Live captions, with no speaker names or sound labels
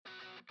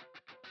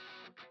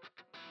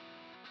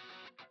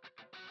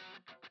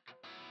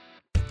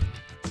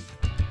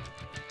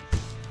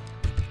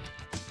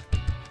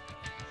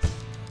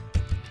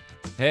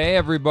Hey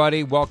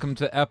everybody, welcome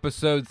to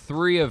episode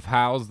 3 of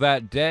How's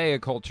That Day, a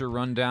culture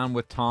rundown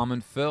with Tom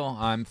and Phil.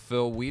 I'm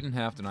Phil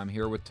Wiedenheft and I'm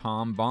here with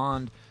Tom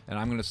Bond, and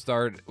I'm going to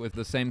start with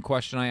the same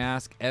question I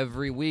ask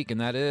every week, and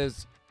that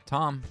is,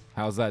 Tom,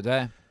 how's that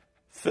day?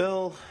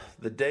 Phil,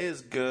 the day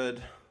is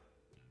good.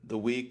 The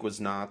week was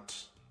not.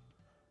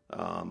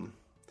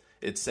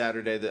 It's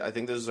Saturday. I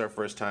think this is our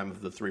first time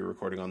of the 3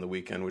 recording on the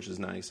weekend, which is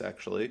nice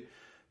actually.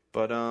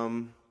 But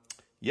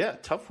yeah,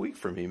 tough week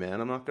for me, man.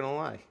 I'm not going to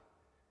lie.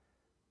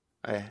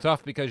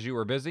 Tough because you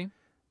were busy?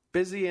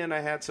 Busy, and I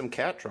had some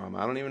cat drama.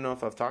 I don't even know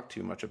if I've talked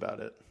too much about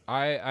it.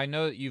 I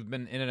know that you've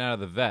been in and out of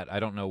the vet.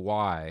 I don't know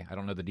why. I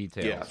don't know the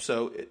details. Yeah,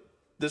 so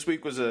this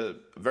week was a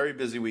very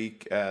busy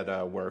week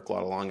at work, a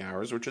lot of long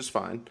hours, which is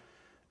fine.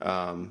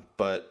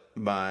 But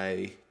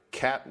my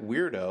cat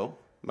Weirdo,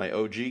 my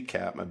OG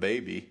cat, my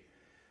baby,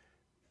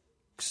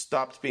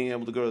 stopped being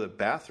able to go to the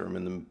bathroom.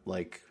 And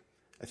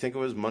I think it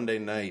was Monday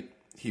night,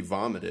 he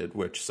vomited,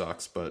 which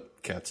sucks,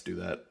 but cats do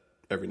that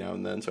every now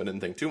and then, so I didn't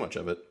think too much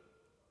of it.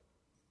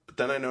 But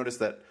then I noticed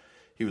that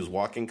he was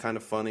walking kind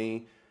of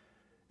funny,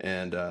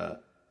 and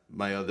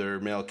my other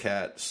male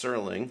cat,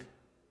 Serling,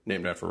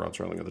 named after Rod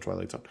Serling of the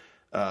Twilight Zone,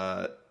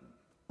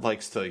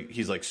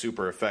 he's like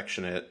super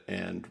affectionate,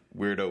 and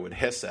Weirdo would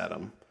hiss at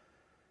him.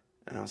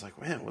 And I was like,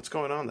 man, what's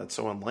going on? That's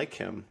so unlike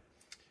him.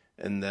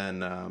 And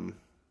then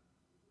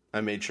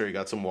I made sure he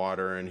got some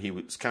water, and he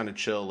was kind of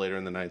chill later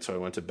in the night, so I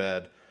went to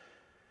bed.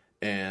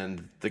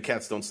 And the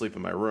cats don't sleep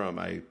in my room.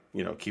 I,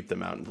 keep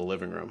them out in the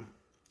living room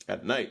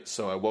at night.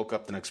 So I woke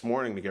up the next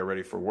morning to get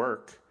ready for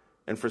work.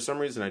 And for some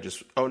reason I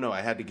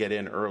had to get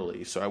in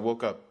early. So I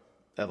woke up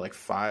at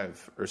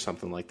 5 or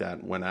something like that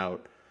and went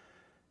out.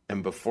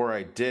 And before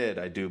I did,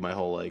 I do my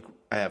whole, I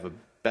have a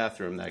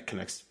bathroom that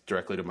connects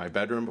directly to my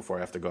bedroom before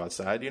I have to go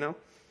outside,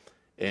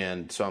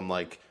 And so I'm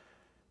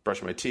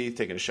brushing my teeth,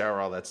 taking a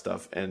shower, all that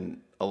stuff.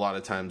 And a lot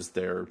of times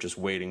they're just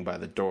waiting by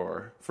the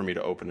door for me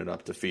to open it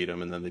up to feed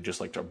them. And then they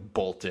just like to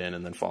bolt in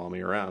and then follow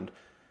me around.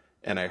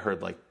 And I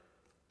heard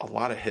a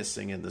lot of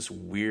hissing and this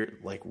weird,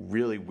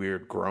 really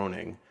weird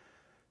groaning.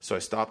 So I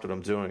stopped what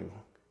I'm doing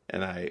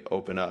and I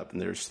open up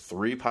and there's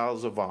 3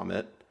 piles of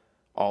vomit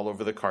all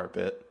over the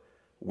carpet.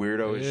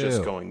 Weirdo is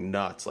just going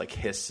nuts,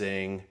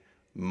 hissing,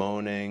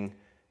 moaning,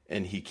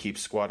 and he keeps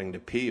squatting to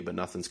pee, but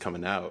nothing's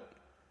coming out.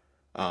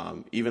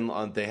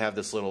 They have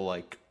this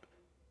little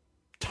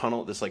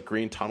tunnel, this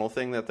green tunnel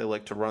thing that they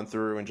like to run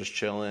through and just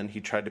chill in.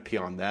 He tried to pee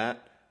on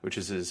that, which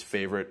is his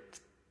favorite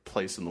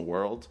place in the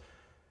world.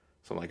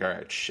 So I'm like, all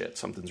right, shit,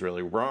 something's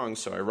really wrong.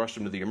 So I rushed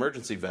him to the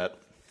emergency vet.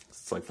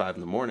 It's 5 in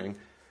the morning,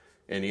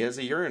 and he has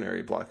a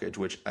urinary blockage,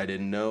 which I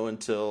didn't know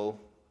until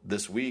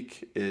this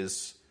week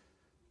is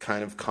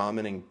kind of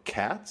common in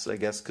cats, I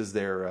guess, because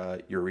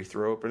their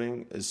urethra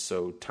opening is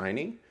so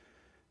tiny.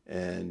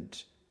 And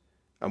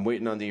I'm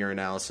waiting on the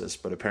urinalysis,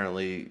 but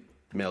apparently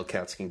male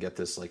cats can get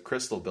this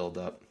crystal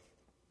buildup,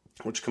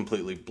 which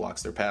completely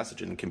blocks their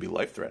passage and can be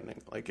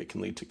life-threatening. It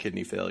can lead to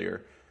kidney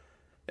failure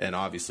and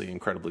obviously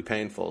incredibly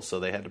painful. So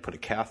they had to put a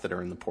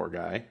catheter in the poor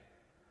guy.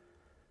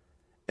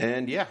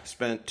 And yeah,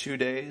 spent 2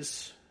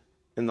 days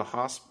in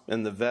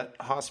the vet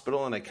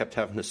hospital, and I kept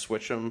having to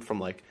switch him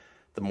from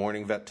the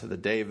morning vet to the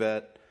day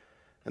vet.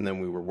 And then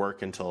we were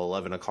working till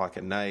 11 o'clock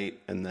at night,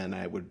 and then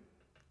I would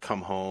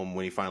come home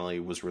when he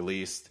finally was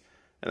released,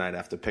 and I'd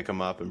have to pick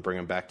him up and bring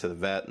him back to the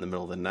vet in the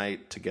middle of the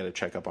night to get a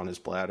checkup on his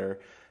bladder.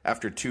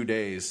 After 2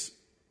 days,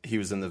 he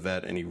was in the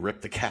vet, and he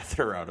ripped the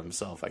catheter out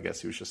himself. I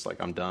guess he was just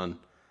I'm done.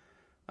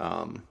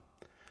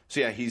 So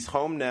yeah, he's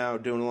home now,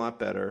 doing a lot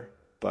better,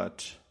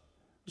 but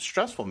it was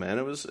stressful, man.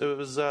 It was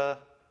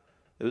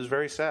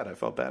very sad. I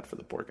felt bad for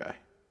the poor guy.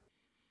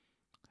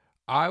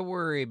 I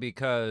worry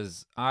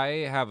because I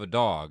have a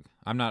dog.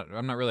 I'm not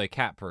really a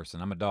cat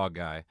person. I'm a dog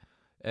guy.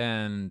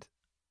 And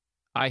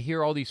I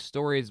hear all these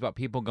stories about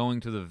people going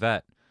to the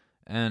vet.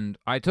 And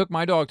I took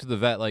my dog to the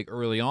vet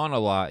early on a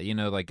lot,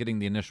 getting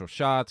the initial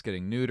shots,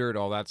 getting neutered,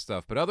 all that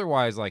stuff. But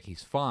otherwise,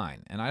 he's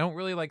fine. And I don't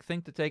really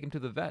think to take him to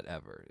the vet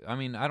ever. I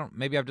mean,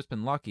 maybe I've just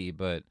been lucky,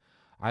 but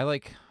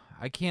I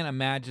can't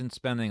imagine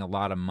spending a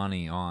lot of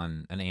money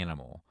on an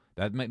animal.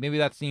 Maybe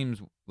that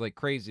seems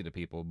crazy to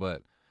people,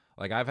 but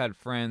I've had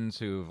friends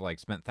who've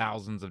spent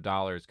thousands of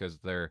dollars because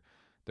their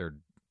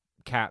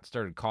cat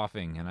started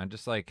coughing, and I'm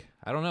just I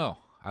don't know.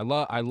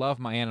 I love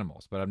my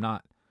animals, but I'm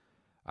not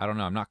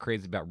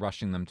crazy about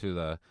rushing them to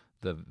the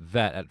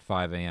vet at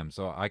 5 a.m.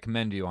 So I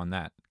commend you on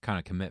that kind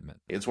of commitment.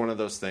 It's one of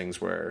those things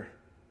where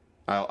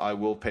I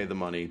will pay the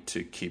money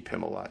to keep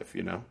him alive,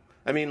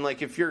 I mean,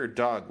 if your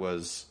dog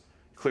was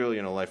clearly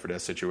in a life or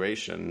death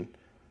situation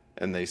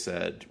and they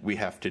said, we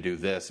have to do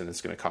this and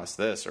it's going to cost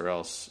this or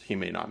else he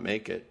may not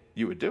make it,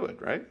 you would do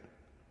it, right?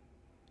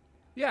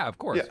 Yeah, of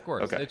course, yeah, of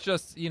course. Okay. It's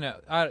just,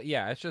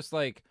 it's just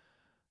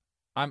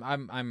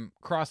I'm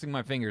crossing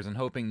my fingers and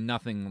hoping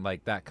nothing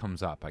like that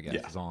comes up, I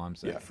guess is all I'm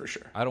saying. Yeah, for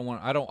sure. I don't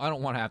want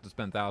to have to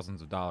spend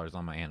thousands of dollars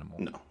on my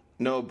animal.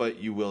 No, but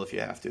you will if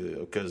you have to,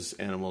 because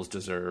animals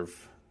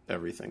deserve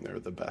everything. They're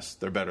the best.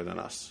 They're better than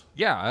us.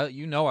 Yeah,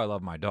 I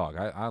love my dog.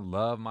 I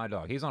love my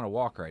dog. He's on a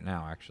walk right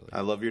now, actually.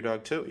 I love your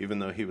dog too, even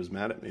though he was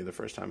mad at me the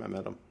first time I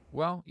met him.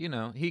 Well,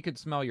 he could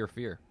smell your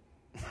fear.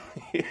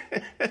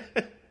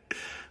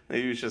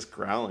 He was just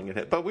growling at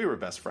it, but we were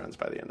best friends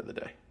by the end of the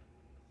day.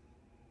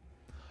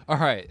 All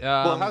right.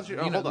 Well, how's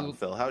your? Hold on,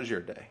 Phil. How's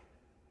your day?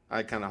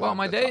 I kind of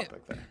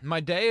my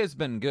day has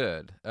been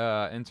good.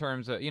 In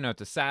terms of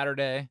it's a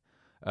Saturday.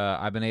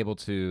 I've been able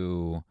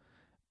to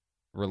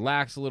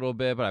relax a little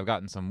bit, but I've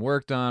gotten some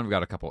work done. We've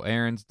got a couple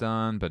errands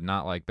done, but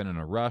not like been in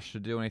a rush to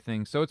do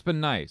anything. So it's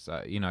been nice.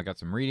 I got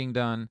some reading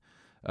done.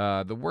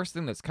 The worst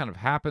thing that's kind of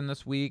happened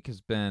this week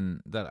has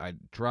been that I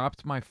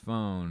dropped my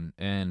phone,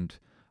 and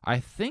I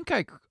think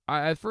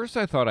at first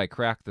I thought I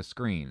cracked the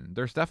screen.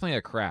 There's definitely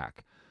a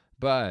crack,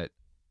 but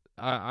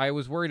I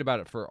was worried about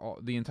it for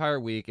the entire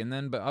week,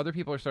 but other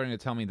people are starting to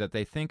tell me that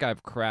they think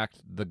I've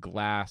cracked the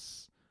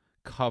glass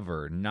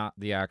cover, not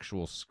the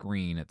actual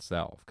screen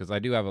itself, because I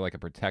do have a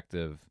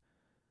protective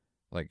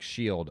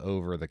shield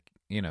over the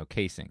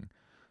casing.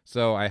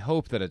 So I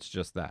hope that it's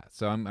just that.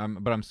 So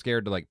I'm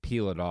scared to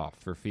peel it off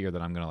for fear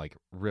that I'm gonna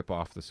rip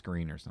off the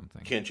screen or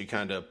something. Can't you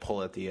kind of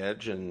pull at the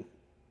edge and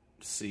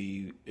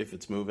see if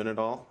it's moving at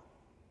all?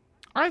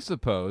 I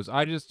suppose.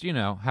 I just,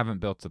 haven't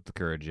built up the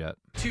courage yet.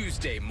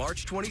 Tuesday,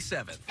 March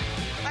 27th.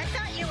 I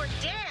thought you were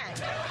dead.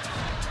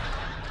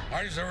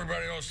 Why does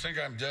everybody else think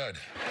I'm dead?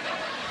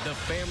 The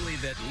family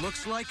that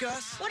looks like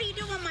us. What are you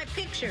doing with my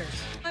pictures?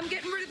 I'm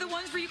getting rid of the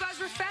ones where you guys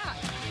were fat.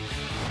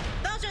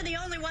 Those are the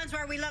only ones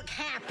where we look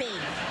happy.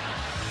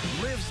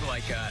 Lives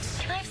like us.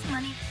 Can I have some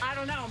money? I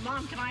don't know.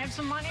 Mom, can I have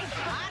some money?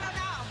 I don't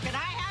know. Can I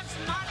have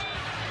some money?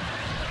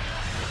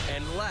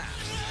 And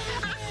laughs.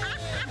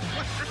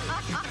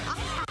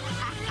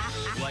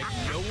 Like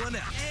no one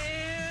else.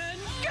 And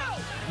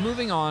go!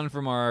 Moving on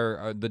from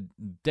the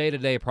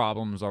day-to-day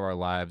problems of our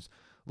lives,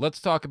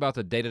 let's talk about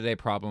the day-to-day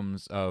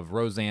problems of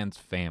Roseanne's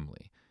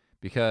family,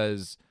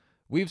 because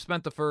we've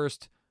spent the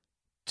first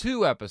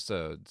 2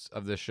 episodes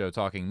of this show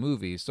talking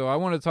movies, so I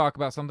want to talk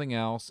about something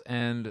else.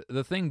 And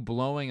the thing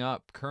blowing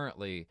up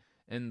currently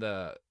at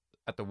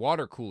the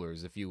water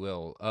coolers, if you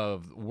will,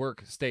 of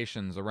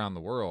workstations around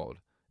the world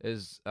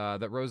is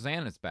that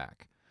Roseanne is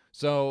back.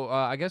 So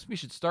I guess we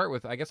should start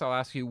with, I'll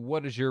ask you,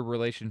 what is your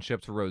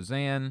relationship to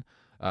Roseanne?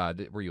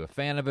 Were you a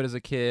fan of it as a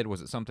kid?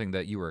 Was it something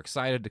that you were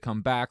excited to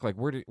come back?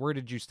 Where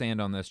did you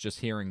stand on this, just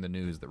hearing the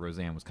news that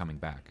Roseanne was coming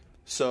back?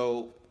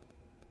 So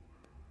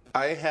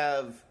I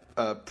have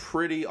a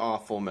pretty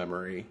awful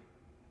memory.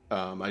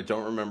 I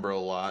don't remember a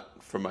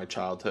lot from my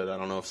childhood. I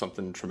don't know if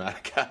something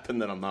traumatic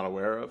happened that I'm not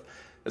aware of.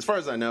 As far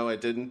as I know, I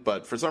didn't,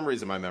 but for some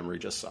reason my memory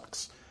just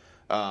sucks.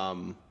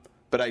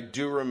 But I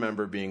do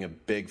remember being a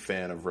big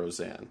fan of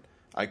Roseanne.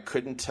 I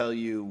couldn't tell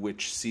you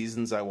which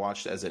seasons I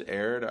watched as it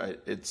aired.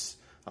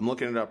 I'm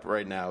looking it up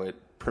right now. It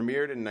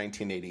premiered in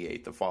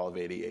 1988, the fall of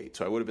 88.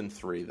 So I would have been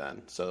 3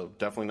 then. So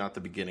definitely not the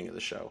beginning of the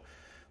show.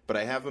 But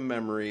I have a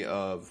memory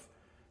of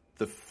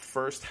the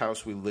first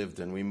house we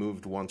lived in. We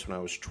moved once when I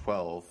was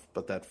 12.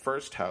 But that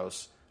first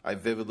house, I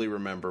vividly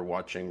remember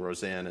watching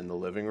Roseanne in the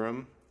living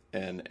room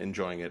and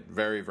enjoying it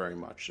very, very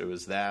much. It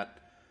was that,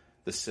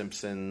 The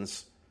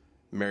Simpsons,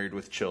 Married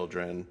with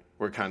Children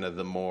were kind of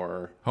the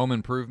more... Home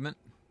Improvement?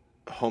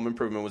 Home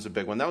Improvement was a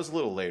big one. That was a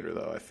little later,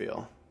 though, I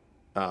feel.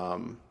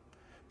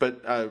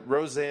 But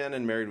Roseanne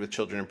and Married with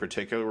Children in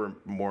particular were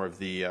more of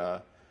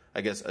the,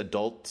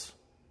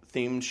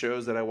 adult-themed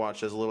shows that I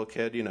watched as a little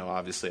kid.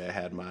 Obviously I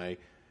had my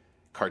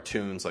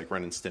cartoons like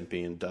Ren and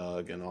Stimpy and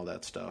Doug and all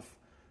that stuff.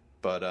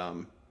 But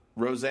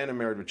Roseanne and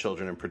Married with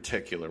Children in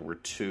particular were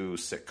 2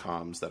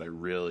 sitcoms that I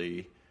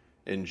really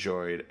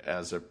enjoyed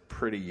as a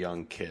pretty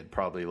young kid,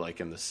 probably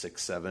in the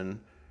 6-7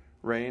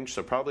 range,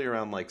 so probably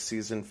around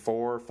season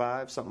 4 or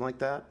 5, something like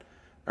that.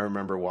 I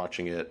remember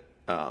watching it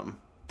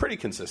pretty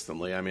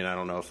consistently. I mean, I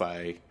don't know if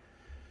I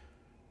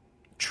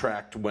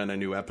tracked when a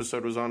new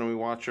episode was on and we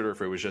watched it, or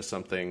if it was just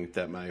something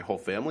that my whole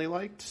family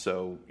liked,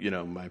 so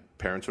my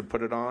parents would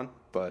put it on.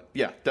 But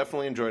yeah,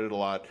 definitely enjoyed it a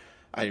lot.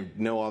 I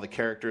know all the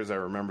characters, I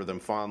remember them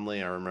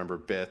fondly, I remember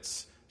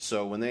bits.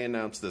 So when they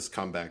announced this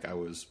comeback, I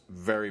was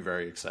very,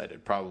 very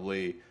excited.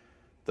 Probably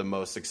the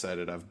most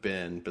excited I've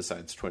been,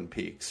 besides Twin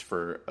Peaks,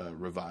 for a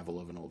revival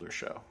of an older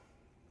show.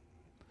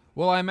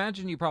 Well, I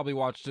imagine you probably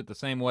watched it the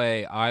same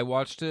way I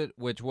watched it,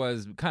 which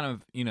was kind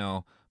of,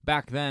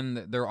 back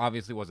then there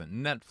obviously wasn't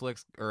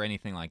Netflix or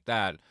anything like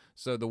that.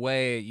 So the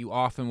way you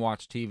often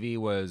watch TV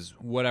was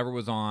whatever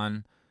was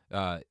on.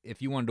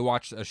 If you wanted to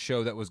watch a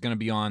show that was going to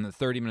be on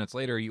 30 minutes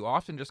later, you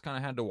often just kind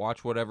of had to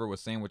watch whatever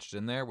was sandwiched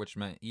in there, which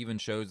meant even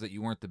shows that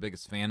you weren't the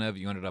biggest fan of,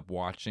 you ended up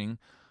watching.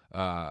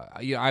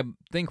 I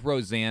think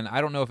Roseanne, I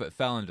don't know if it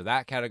fell into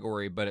that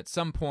category, but at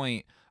some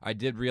point I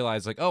did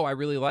realize I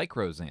really like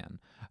Roseanne.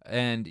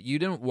 And you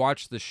didn't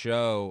watch the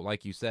show,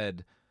 like you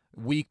said,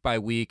 week by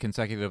week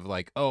consecutive,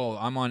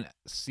 I'm on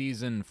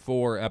season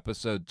 4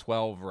 episode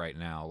 12 right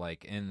now,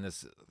 in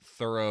this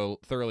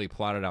thoroughly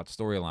plotted out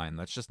storyline.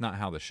 That's just not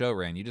how the show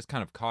ran. You just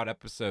kind of caught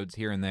episodes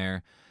here and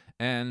there,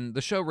 And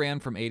the show ran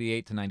from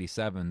 88 to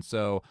 97,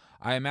 so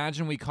I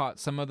imagine we caught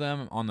some of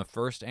them on the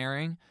first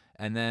airing,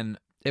 and then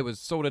it was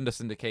sold into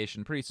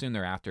syndication pretty soon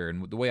thereafter.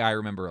 And the way I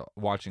remember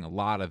watching a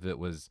lot of it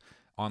was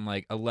on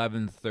like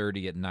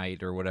 11:30 at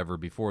night or whatever,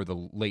 before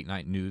the late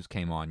night news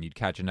came on. You'd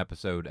catch an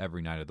episode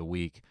every night of the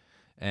week,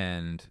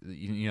 and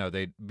you know,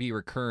 they'd be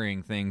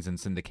recurring things in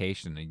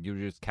syndication, and you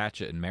would just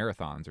catch it in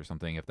marathons or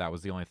something if that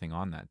was the only thing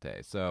on that day.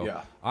 So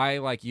Yeah. I,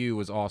 like you,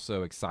 was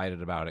also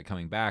excited about it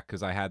coming back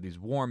because I had these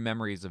warm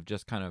memories of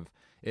just kind of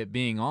it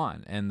being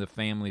on, and the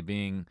family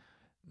being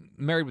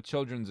Married with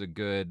Children's a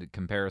good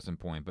comparison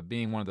point, but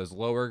being one of those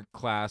lower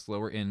class,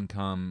 lower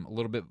income, a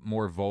little bit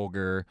more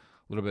vulgar,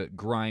 a little bit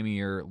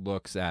grimier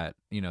looks at,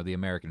 you know, the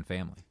American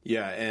family.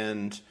 Yeah,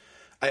 and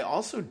I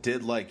also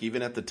did like,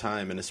 even at the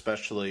time, and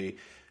especially,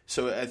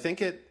 so I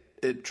think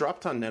it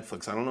dropped on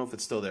Netflix. I don't know if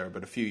it's still there,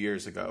 but a few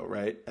years ago,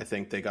 right? I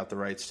think they got the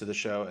rights to the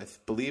show. I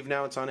believe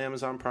now it's on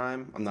Amazon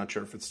Prime. I'm not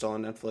sure if it's still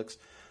on Netflix.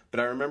 But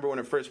I remember when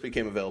it first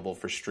became available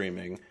for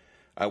streaming,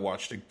 I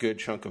watched a good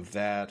chunk of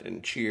that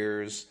and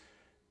Cheers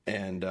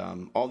and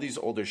all these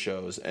older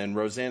shows. And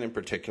Roseanne in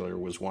particular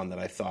was one that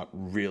I thought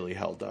really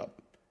held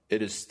up.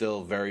 It is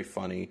still very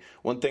funny.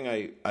 One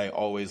thing I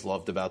always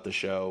loved about the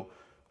show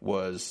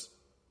was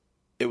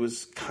it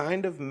was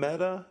kind of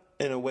meta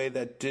in a way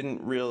that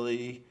didn't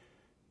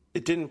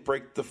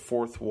break the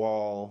fourth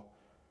wall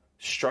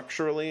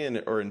structurally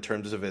or in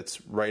terms of its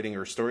writing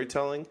or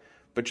storytelling,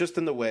 but just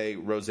in the way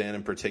Roseanne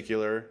in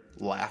particular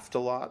laughed a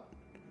lot.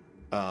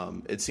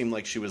 It seemed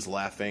like she was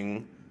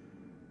laughing.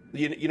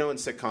 You know, in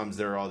sitcoms,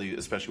 there are all these,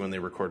 especially when they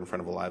record in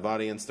front of a live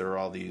audience, there are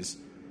all these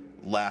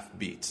laugh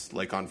beats,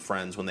 like on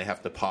Friends when they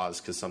have to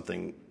pause because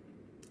something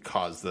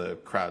caused the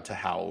crowd to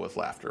howl with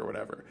laughter or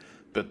whatever.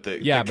 But the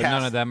but cast,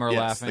 none of them are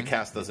laughing. The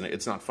cast doesn't.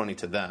 It's not funny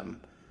to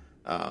them.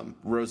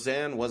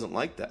 Roseanne wasn't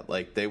like that.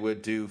 Like, they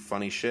would do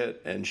funny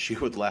shit, and she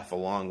would laugh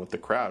along with the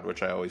crowd,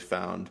 which I always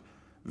found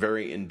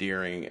very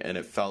endearing, and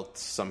it felt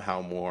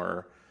somehow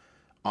more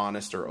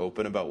honest or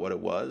open about what it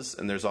was.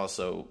 And there's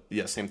also,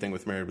 same thing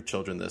with Married with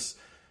Children, this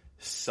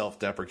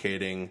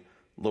self-deprecating,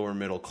 lower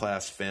middle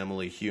class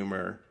family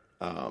humor,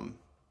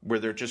 where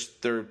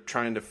they're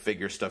trying to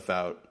figure stuff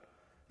out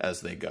as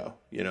they go.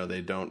 You know,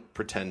 they don't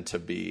pretend to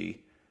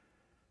be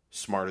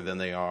smarter than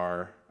they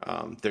are.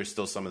 There's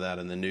still some of that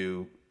in the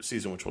new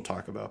season, which we'll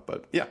talk about.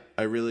 But yeah,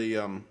 I really,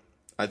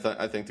 I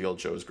think the old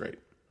show is great.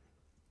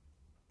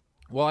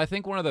 Well, I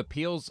think one of the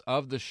appeals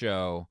of the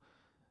show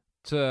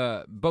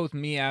to both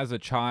me as a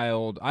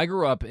child, I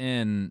grew up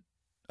in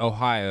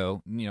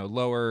Ohio, you know,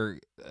 lower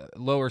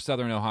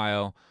southern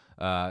Ohio.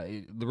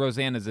 The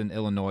Roseanne is in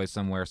Illinois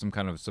somewhere, some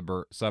kind of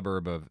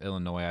suburb of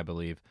Illinois, I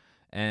believe.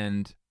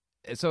 And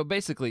so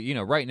basically, you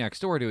know, right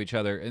next door to each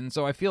other. And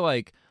so I feel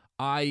like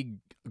I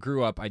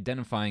grew up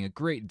identifying a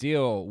great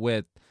deal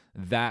with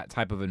that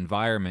type of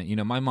environment. You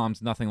know, my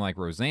mom's nothing like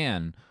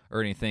Roseanne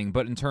or anything,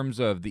 but in terms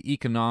of the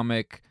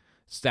economic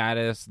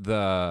status,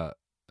 the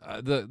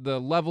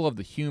level of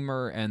the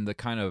humor and the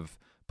kind of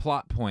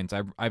plot points,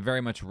 I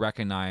very much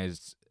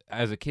recognized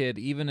as a kid,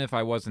 even if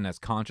I wasn't as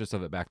conscious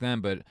of it back then.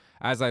 But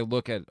as I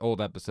look at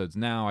old episodes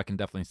now, I can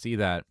definitely see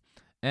that.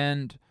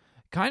 And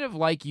kind of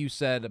like you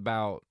said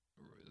about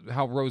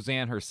how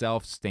Roseanne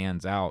herself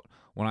stands out,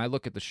 when I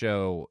look at the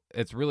show,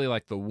 it's really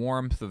like the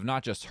warmth of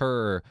not just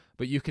her,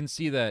 but you can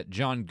see that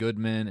John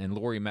Goodman and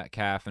Laurie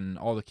Metcalf and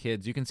all the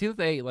kids, you can see that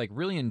they like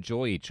really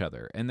enjoy each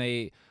other. And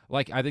they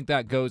like, I think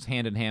that goes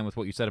hand in hand with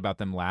what you said about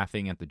them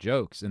laughing at the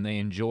jokes, and they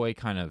enjoy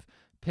kind of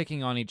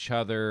picking on each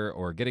other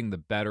or getting the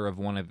better of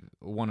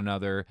one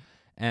another.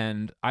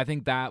 And I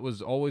think that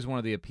was always one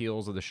of the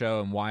appeals of the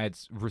show and why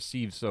it's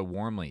received so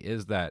warmly,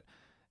 is that,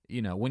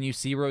 you know, when you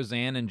see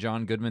Roseanne and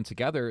John Goodman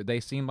together, they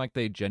seem like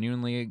they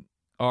genuinely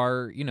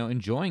are, you know,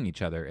 enjoying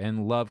each other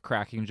and love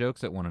cracking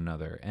jokes at one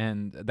another.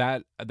 And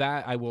that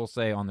I will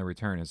say on the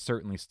return is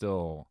certainly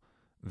still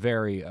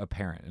very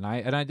apparent. And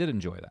I did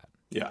enjoy that.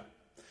 Yeah.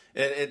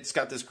 And it's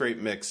got this great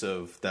mix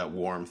of that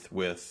warmth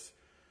with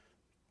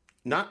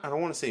I don't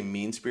want to say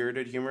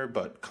mean-spirited humor,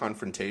 but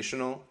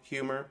confrontational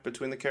humor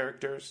between the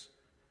characters.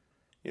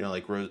 You know,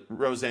 like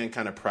Roseanne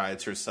kind of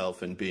prides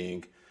herself in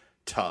being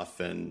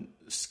tough and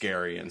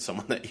scary and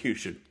someone that you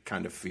should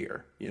kind of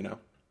fear, you know?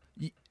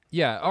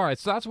 Yeah, all right,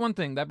 so that's one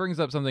thing. That brings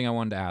up something I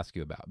wanted to ask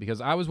you about,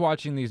 because I was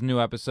watching these new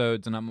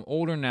episodes, and I'm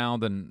older now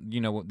than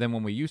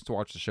when we used to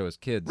watch the show as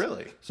kids.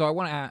 Really? So I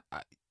want to ask,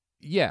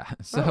 yeah,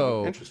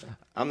 so... interesting.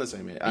 I'm the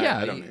same age. Yeah,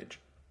 I don't age.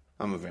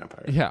 I'm a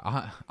vampire.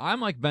 Yeah,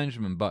 I'm like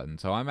Benjamin Button,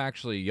 so I'm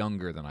actually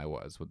younger than I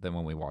was than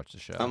when we watched the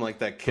show. I'm like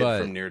that kid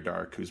from Near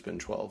Dark who's been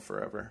 12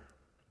 forever.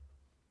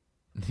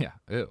 Yeah,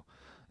 ew.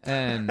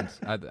 And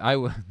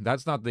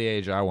that's not the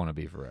age I want to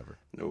be forever.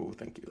 No,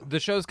 thank you. The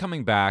show's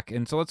coming back,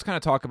 and so let's kind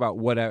of talk about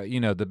what,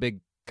 the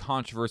big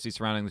controversy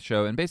surrounding the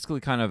show and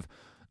basically kind of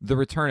the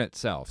return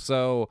itself.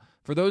 So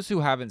for those who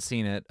haven't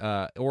seen it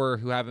or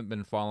who haven't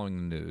been following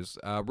the news,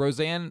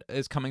 Roseanne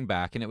is coming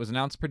back, and it was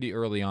announced pretty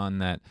early on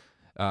that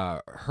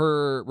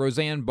her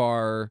Roseanne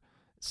Barr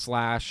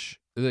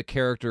 / the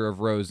character of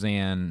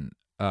Roseanne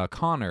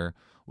Connor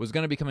was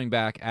going to be coming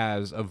back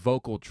as a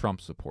vocal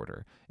Trump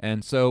supporter.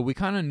 And so we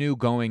kind of knew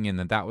going in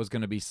that that was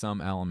going to be some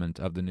element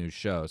of the new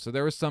show. So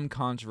there was some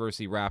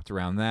controversy wrapped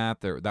around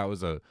that. That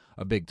was a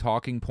big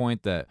talking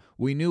point that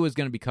we knew was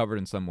going to be covered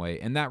in some way.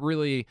 And that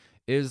really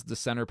is the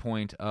center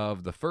point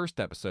of the first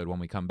episode when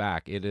we come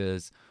back. It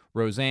is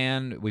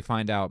Roseanne. We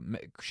find out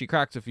she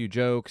cracks a few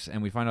jokes,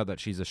 and we find out that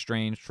she's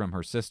estranged from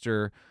her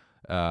sister,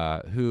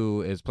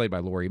 who is played by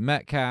Laurie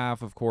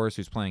Metcalf, of course,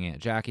 who's playing Aunt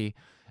Jackie.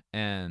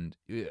 And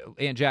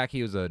Aunt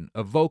Jackie was a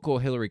vocal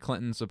Hillary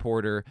Clinton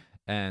supporter,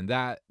 and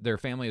that their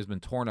family has been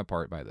torn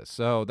apart by this.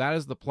 So that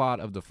is the plot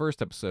of the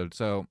first episode.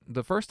 So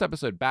the first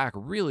episode back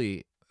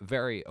really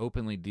very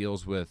openly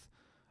deals with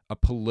a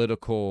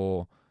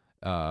political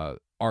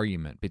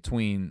argument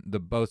between the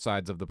both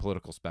sides of the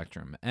political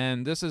spectrum.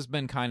 And this has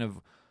been kind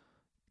of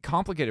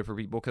complicated for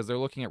people because they're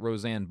looking at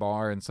Roseanne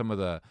Barr and some of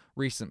the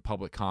recent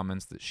public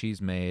comments that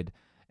she's made,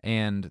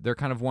 and they're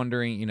kind of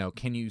wondering, you know,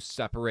 can you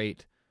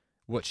separate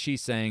what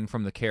she's saying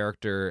from the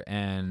character,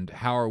 and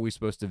how are we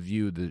supposed to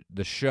view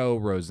the show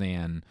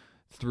Roseanne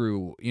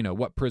through, you know,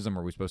 what prism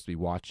are we supposed to be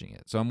watching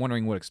it? So I'm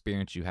wondering what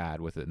experience you had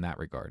with it in that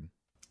regard.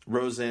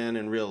 Roseanne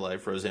in real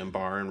life, Roseanne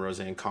Barr and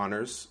Roseanne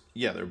Connors,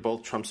 yeah, they're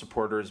both Trump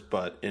supporters,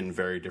 but in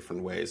very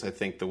different ways. I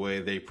think the way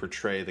they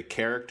portray the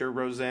character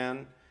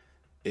Roseanne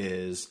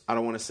is, I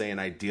don't want to say an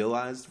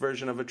idealized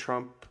version of a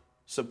Trump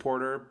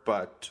supporter,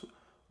 but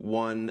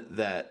one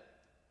that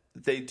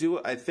they do,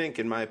 I think,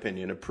 in my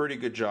opinion, a pretty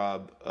good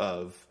job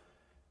of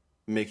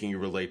making you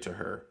relate to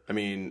her. I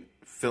mean,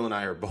 Phil and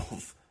I are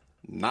both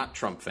not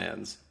Trump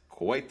fans,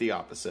 quite the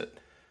opposite.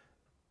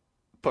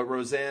 But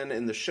Roseanne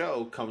in the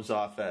show comes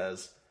off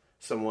as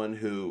someone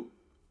who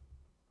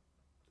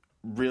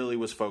really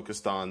was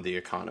focused on the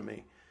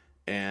economy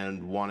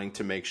and wanting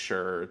to make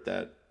sure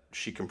that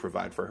she can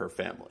provide for her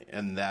family.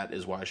 And that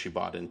is why she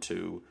bought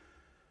into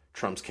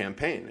Trump's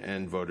campaign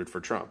and voted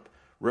for Trump.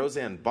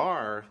 Roseanne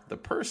Barr, the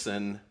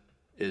person,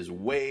 is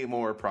way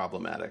more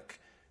problematic.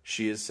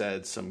 She has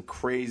said some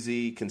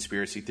crazy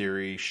conspiracy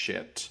theory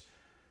shit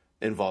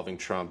involving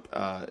Trump,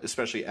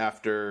 especially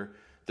after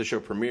the show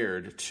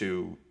premiered,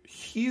 to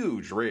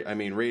huge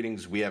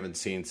ratings we haven't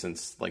seen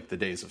since like the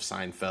days of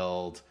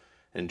Seinfeld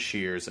and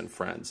Cheers and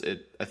Friends.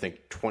 I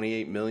think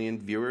 28 million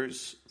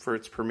viewers for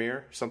its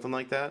premiere, something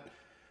like that.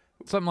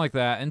 Something like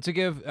that. And to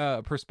give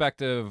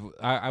perspective,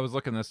 I was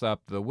looking this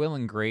up. The Will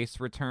and Grace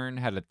return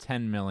had a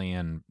 10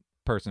 million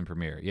person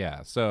premiere.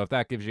 Yeah. So if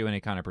that gives you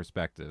any kind of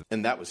perspective.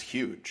 And that was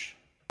huge.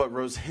 But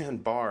Roseanne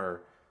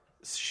Barr,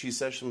 she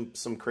said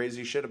some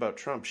crazy shit about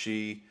Trump.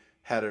 She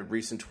had a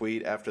recent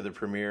tweet after the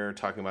premiere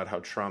talking about how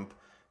Trump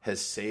has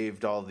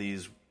saved all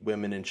these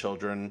women and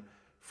children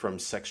from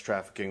sex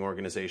trafficking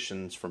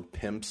organizations, from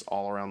pimps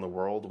all around the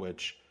world,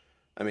 which,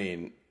 I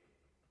mean,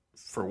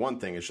 for one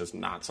thing, it's just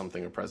not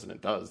something a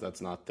president does.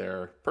 That's not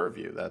their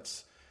purview.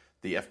 That's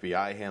the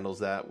FBI handles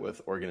that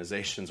with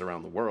organizations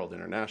around the world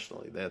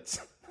internationally. That's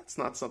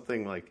not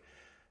something like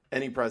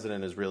any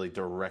president is really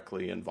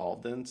directly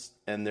involved in.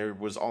 And there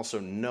was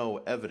also no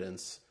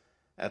evidence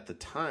at the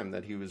time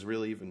that he was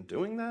really even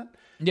doing that.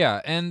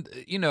 Yeah, and,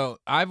 you know,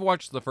 I've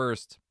watched the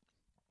first,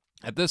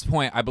 at this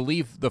point, I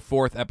believe the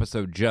fourth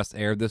episode just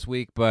aired this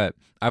week, but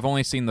I've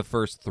only seen the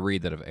first three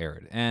that have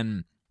aired.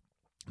 And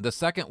the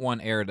second one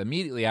aired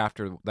immediately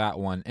after that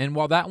one, and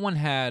while that one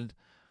had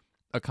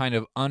a kind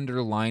of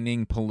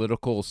underlining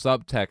political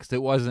subtext,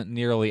 it wasn't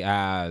nearly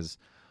as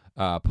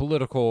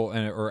political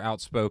or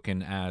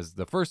outspoken as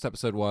the first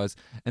episode was.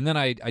 And then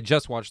I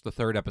just watched the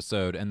third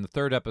episode, and the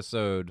third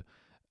episode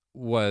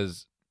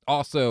was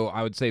also,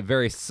 I would say,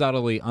 very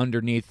subtly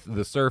underneath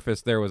the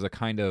surface. There was a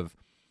kind of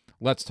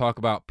let's talk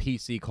about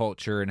PC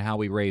culture and how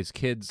we raise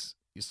kids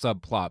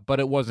subplot, but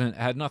it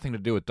had nothing to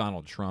do with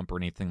Donald Trump or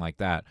anything like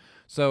that.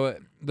 So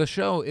the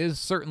show is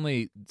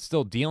certainly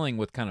still dealing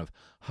with kind of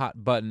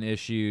hot button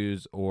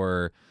issues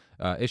or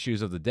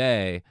issues of the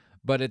day,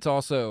 but it's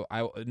also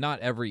not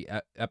every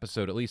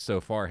episode, at least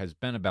so far, has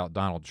been about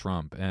Donald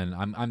Trump, and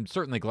I'm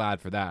certainly glad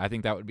for that. I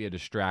think that would be a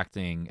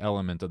distracting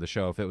element of the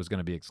show if it was going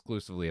to be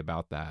exclusively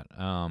about that.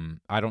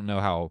 I don't know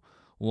how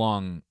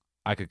long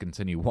I could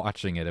continue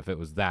watching it if it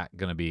was that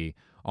going to be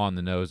on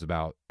the nose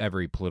about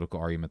every political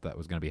argument that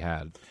was going to be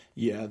had.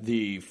 Yeah,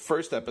 the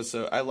first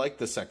episode, I like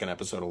the second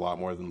episode a lot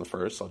more than the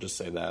first. I'll just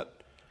say that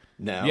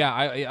now. Yeah,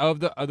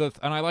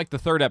 and I like the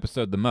third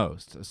episode the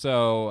most.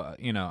 So,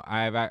 you know,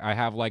 I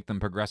have liked them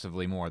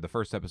progressively more. The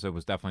first episode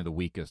was definitely the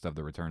weakest of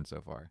the return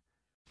so far.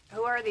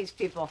 Who are these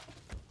people?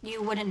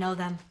 You wouldn't know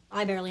them.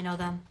 I barely know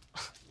them.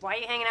 Why are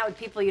you hanging out with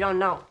people you don't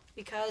know?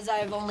 Because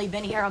I've only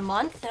been here a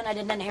month and I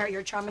didn't inherit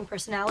your charming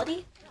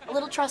personality. A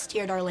little trust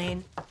here,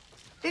 Darlene.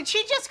 Did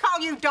she just call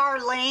you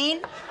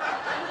Darlene?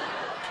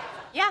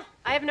 Yeah,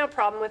 I have no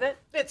problem with it.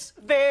 It's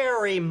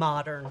very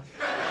modern.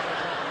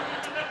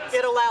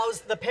 It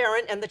allows the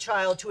parent and the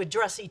child to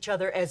address each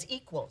other as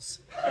equals.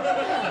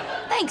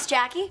 Thanks,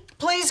 Jackie.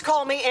 Please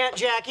call me Aunt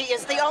Jackie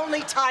is the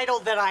only title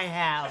that I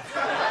have.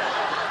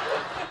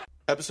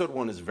 Episode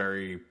 1 is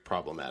very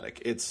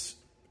problematic. It's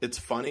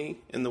funny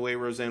in the way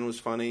Roseanne was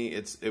funny.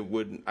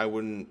 I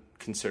wouldn't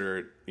consider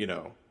it, you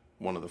know,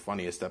 one of the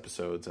funniest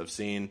episodes I've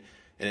seen,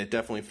 and it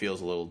definitely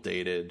feels a little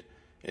dated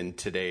in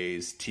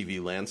today's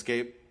TV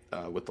landscape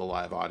with the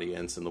live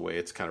audience and the way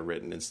it's kind of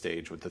written and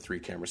staged with the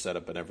 3-camera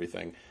setup and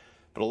everything.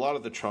 But a lot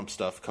of the Trump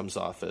stuff comes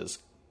off as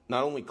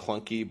not only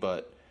clunky,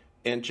 but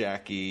Aunt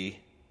Jackie,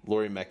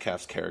 Laurie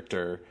Metcalf's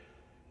character,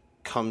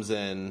 comes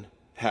in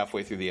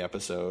halfway through the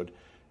episode,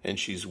 and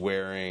she's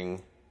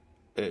wearing,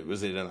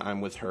 was it an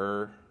I'm With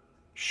Her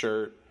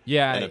shirt?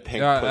 Yeah, and a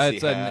pink pussy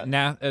it's hat.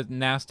 a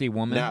nasty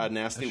woman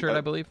shirt,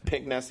 I believe.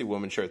 Pink nasty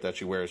woman shirt that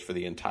she wears for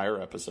the entire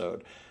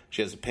episode.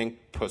 She has a pink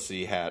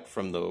pussy hat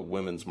from the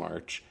Women's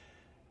March,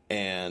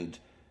 and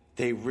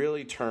they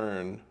really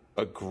turn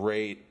a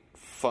great,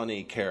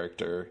 funny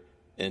character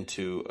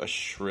into a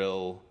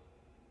shrill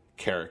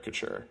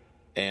caricature.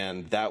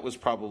 And that was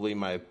probably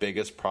my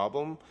biggest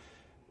problem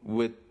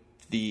with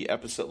the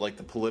episode, like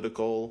the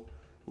political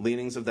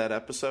leanings of that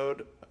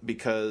episode,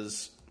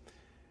 because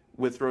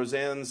with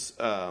Roseanne's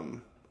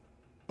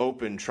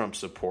open Trump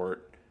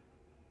support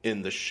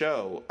in the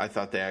show, I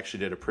thought they actually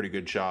did a pretty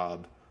good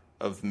job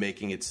of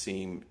making it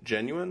seem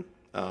genuine.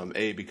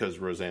 Because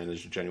Roseanne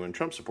is a genuine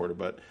Trump supporter,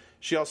 but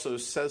she also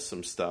says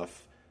some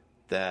stuff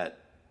that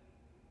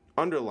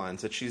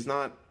underlines that she's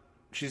not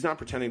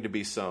pretending to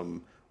be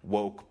some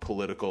woke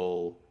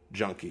political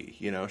junkie.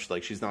 You know,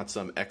 she's not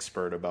some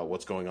expert about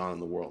what's going on in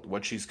the world.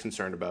 What she's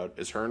concerned about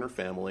is her and her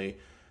family,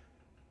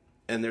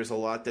 and there's a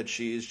lot that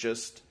she's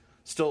just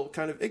still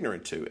kind of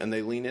ignorant to, and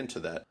they lean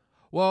into that.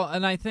 Well,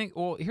 and I think,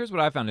 here's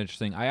what I found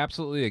interesting. I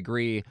absolutely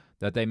agree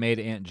that they made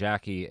Aunt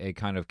Jackie a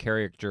kind of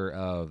caricature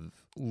of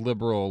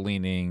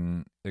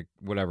liberal-leaning,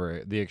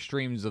 whatever, the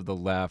extremes of the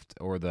left,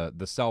 or the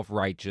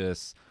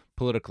self-righteous,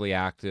 politically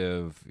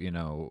active,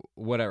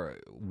 whatever,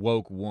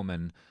 woke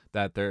woman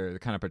that they're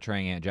kind of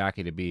portraying Aunt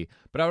Jackie to be.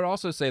 But I would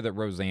also say that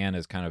Roseanne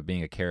is kind of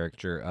being a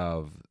caricature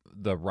of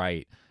the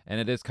right, and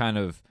it is kind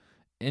of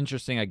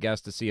interesting, I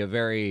guess, to see a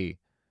very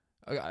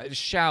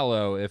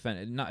shallow,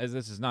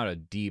 this is not a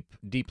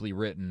deeply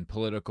written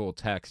political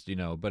text,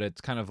 but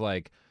it's kind of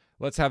like,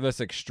 let's have this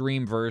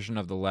extreme version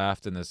of the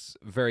left and this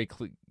very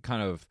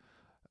kind of,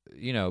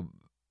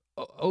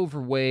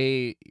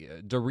 overweight,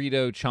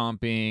 Dorito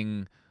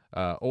chomping,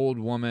 old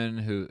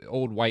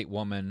white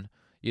woman,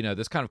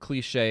 this kind of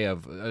cliche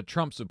of a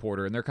Trump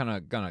supporter, and they're kind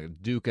of gonna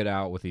duke it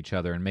out with each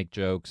other and make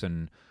jokes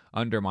and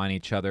undermine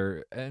each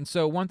other. And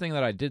so one thing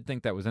that I did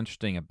think that was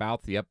interesting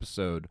about the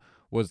episode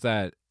was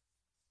that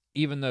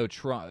even though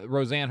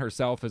Roseanne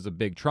herself is a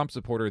big Trump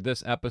supporter,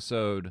 this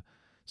episode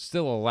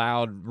still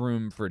allowed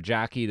room for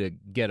Jackie to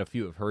get a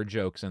few of her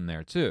jokes in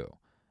there too.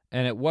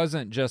 And it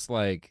wasn't just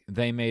like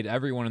they made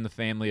everyone in the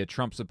family a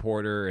Trump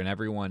supporter and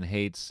everyone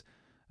hates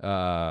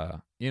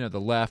the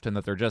left, and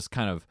that they're just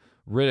kind of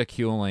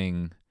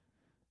ridiculing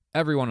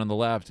everyone on the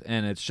left,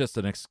 and it's just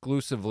an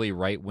exclusively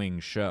right-wing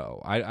show.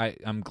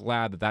 I'm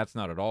glad that that's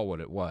not at all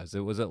what it was.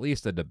 It was at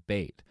least a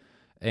debate.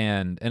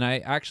 And I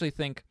actually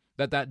think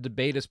that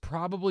debate is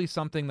probably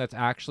something that's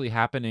actually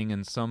happening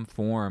in some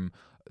form,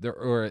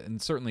 and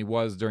certainly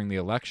was during the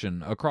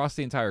election across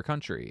the entire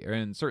country,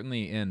 and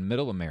certainly in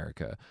Middle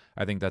America.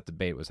 I think that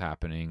debate was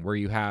happening, where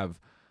you have,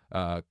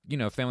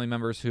 family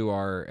members who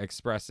are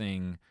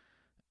expressing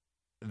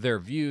their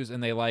views,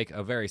 and they like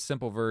a very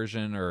simple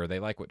version, or they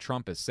like what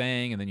Trump is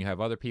saying, and then you have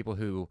other people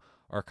who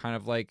are kind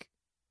of like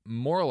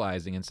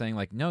moralizing and saying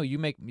like, no,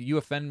 you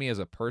offend me as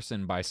a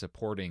person by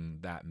supporting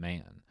that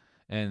man.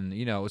 And,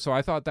 so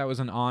I thought that was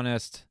an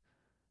honest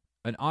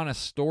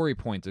story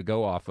point to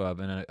go off of,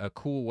 and a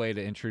cool way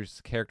to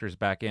introduce characters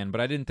back in. But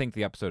I didn't think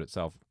the episode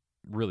itself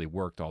really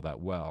worked all that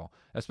well,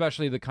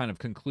 especially the kind of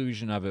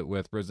conclusion of it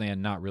with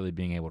Roseanne not really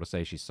being able to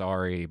say she's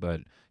sorry,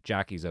 but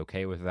Jackie's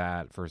okay with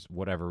that for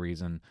whatever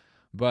reason.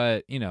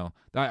 But, we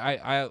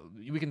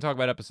can talk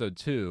about episode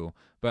 2,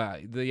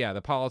 but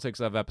the politics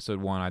of episode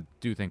 1, I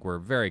do think were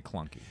very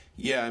clunky.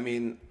 Yeah, I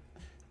mean,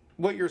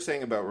 what you're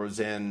saying about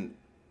Roseanne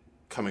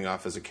coming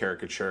off as a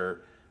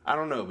caricature, I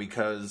don't know,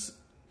 because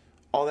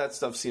all that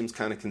stuff seems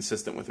kind of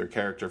consistent with her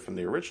character from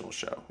the original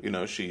show.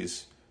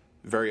 She's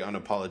very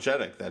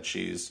unapologetic that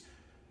she's,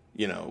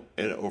 an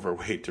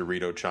overweight,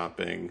 Dorito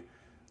chomping,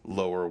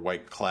 lower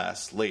white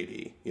class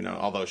lady,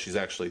 although she's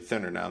actually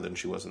thinner now than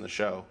she was in the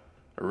show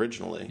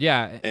originally.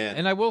 Yeah,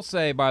 and I will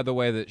say, by the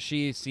way, that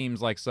she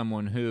seems like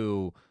someone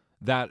who,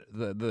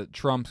 the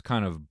Trump's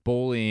kind of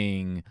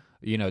bullying,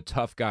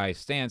 tough guy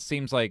stance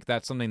seems like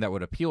that's something that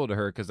would appeal to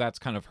her, because that's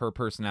kind of her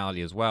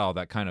personality as well.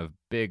 That kind of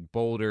big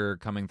boulder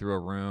coming through a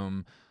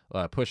room,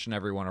 pushing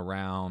everyone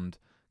around,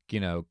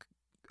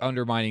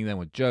 undermining them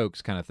with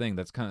jokes kind of thing.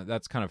 That's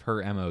kind of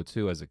her MO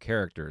too as a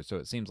character. So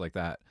it seems like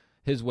that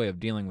his way of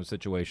dealing with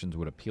situations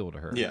would appeal to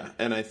her. Yeah,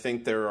 and I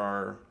think there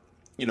are,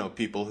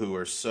 people who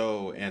are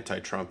so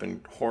anti-Trump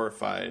and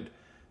horrified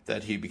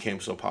that he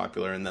became so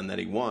popular and then that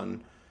he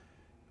won,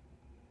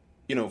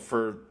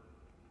 for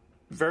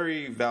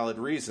very valid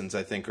reasons,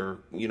 I think, are,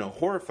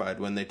 horrified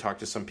when they talk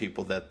to some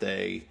people that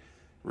they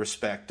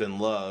respect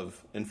and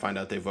love and find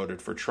out they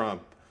voted for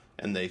Trump,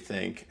 and they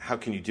think, how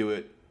can you do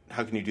it?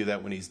 How can you do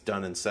that when he's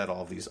done and said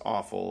all these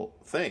awful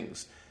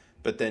things?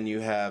 But then you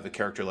have a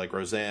character like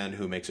Roseanne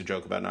who makes a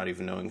joke about not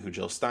even knowing who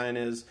Jill Stein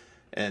is.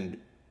 And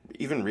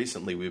even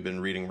recently we've been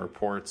reading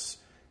reports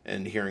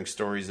and hearing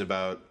stories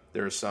about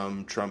there are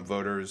some Trump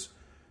voters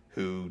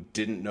who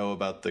didn't know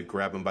about the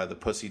grab him by the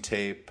pussy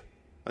tape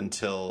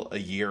until a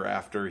year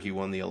after he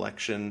won the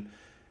election.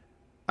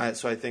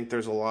 So I think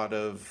there's a lot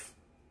of,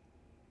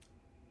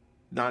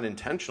 not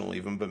intentional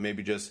even, but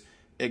maybe just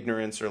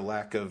ignorance or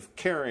lack of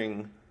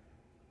caring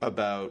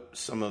about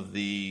some of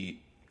the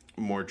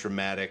more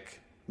dramatic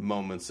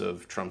moments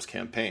of Trump's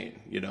campaign.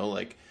 You know,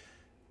 like,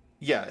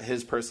 yeah,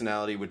 his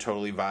personality would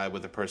totally vibe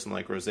with a person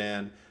like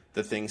Roseanne.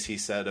 The things he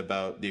said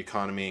about the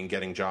economy and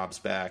getting jobs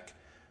back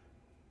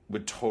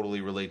would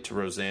totally relate to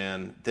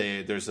Roseanne.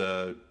 There's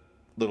a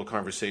little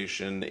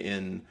conversation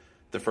in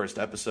the first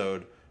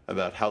episode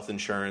about health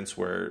insurance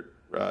where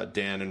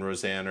Dan and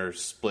Roseanne are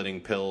splitting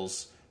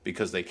pills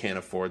because they can't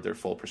afford their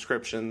full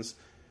prescriptions.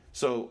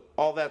 So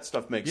all that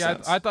stuff makes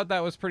sense. I thought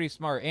that was pretty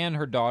smart. And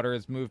her daughter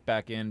has moved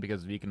back in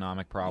because of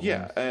economic problems.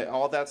 Yeah,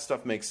 all that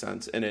stuff makes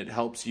sense, and it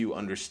helps you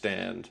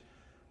understand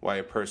why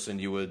a person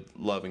you would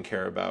love and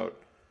care about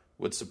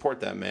would support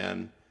that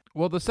man.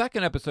 Well, the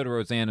second episode of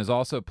Roseanne is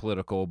also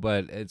political,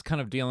 but it's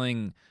kind of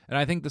dealing, and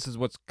I think this is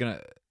what's going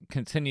to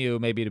continue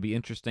maybe to be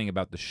interesting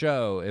about the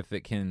show, if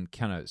it can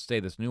kind of stay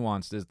this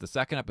nuanced, is the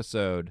second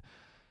episode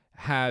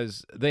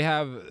they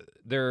have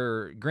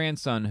their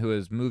grandson who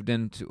has moved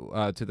into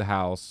to the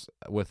house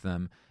with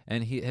them,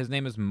 and his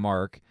name is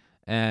Mark,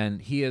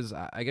 and he is,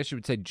 I guess you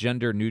would say,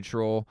 gender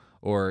neutral,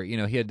 or, you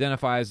know, he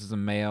identifies as a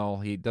male.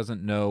 He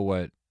doesn't know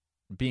what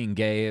being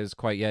gay is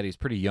quite yet. He's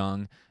pretty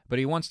young, but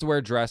he wants to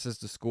wear dresses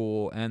to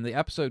school, and the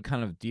episode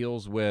kind of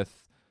deals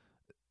with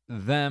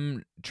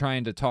them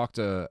trying to talk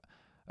to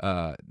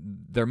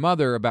their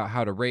mother about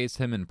how to raise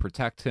him and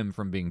protect him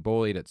from being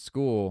bullied at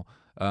school,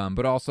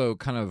 but also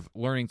kind of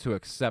learning to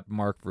accept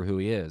Mark for who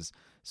he is.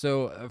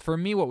 So for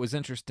me, what was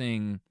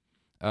interesting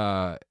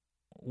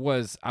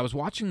was I was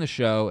watching the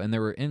show, and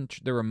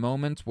there were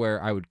moments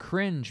where I would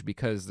cringe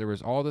because there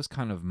was all this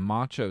kind of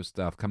macho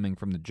stuff coming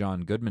from the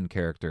John Goodman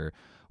character,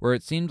 where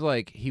it seemed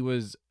like he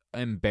was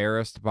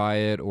embarrassed by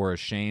it or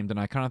ashamed, and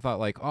I kind of thought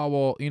like, oh,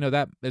 well, you know,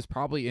 that is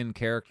probably in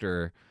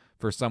character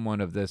for someone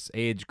of this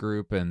age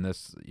group and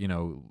this, you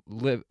know,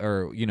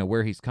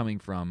 where he's coming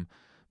from.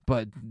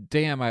 But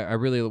damn, I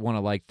really want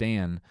to like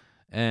Dan.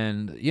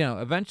 And, you know,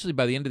 eventually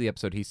by the end of the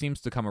episode, he seems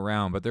to come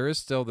around, but there is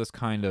still this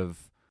kind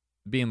of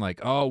being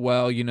like, oh,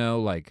 well, you know,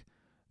 like,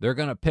 they're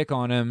going to pick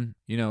on him,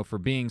 you know, for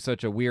being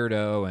such a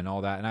weirdo and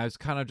all that. And I was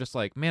kind of just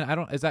like,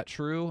 man, is that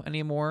true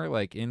anymore?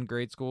 Like in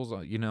grade schools,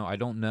 you know, I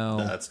don't know.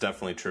 That's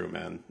definitely true,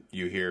 man.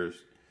 You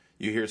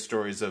hear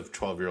stories of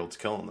 12-year-olds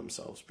killing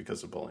themselves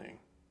because of bullying.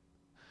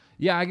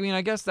 Yeah, I mean,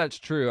 I guess that's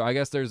true. I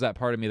guess there's that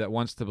part of me that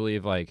wants to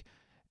believe, like,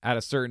 at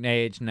a certain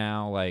age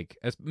now, like,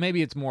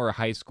 maybe it's more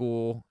high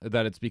school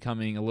that it's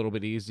becoming a little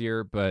bit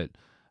easier, but,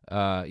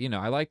 you know,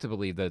 I like to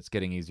believe that it's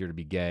getting easier to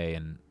be gay,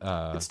 and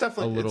it's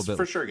definitely, it's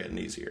for sure getting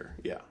easier,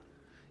 yeah.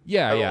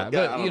 Yeah,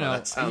 but, you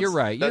know, you're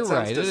right. That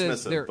sounds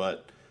dismissive,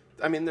 but,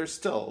 I mean, there's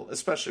still,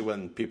 especially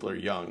when people are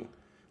young.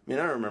 I mean,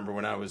 I remember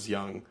when I was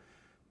young,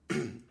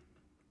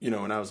 you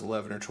know, when I was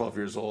 11 or 12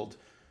 years old,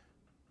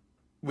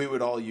 we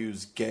would all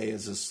use gay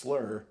as a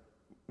slur,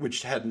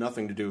 which had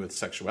nothing to do with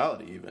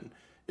sexuality even.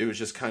 It was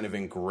just kind of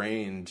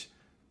ingrained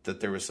that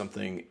there was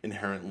something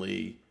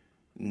inherently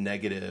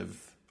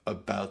negative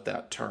about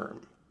that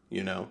term,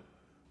 you know?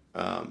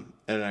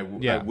 And I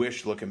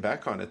wish, looking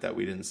back on it, that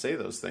we didn't say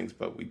those things,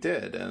 but we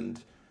did. And,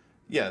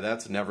 yeah,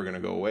 that's never going to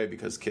go away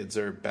because kids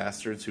are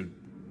bastards who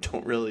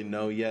don't really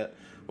know yet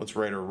what's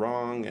right or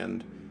wrong,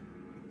 and,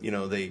 you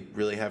know, they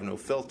really have no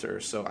filter.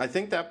 So I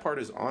think that part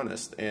is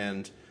honest.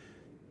 And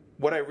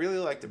what I really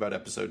liked about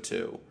episode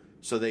 2,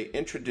 so they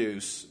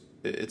introduce,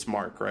 it's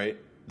Mark, right?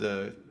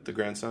 The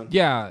grandson?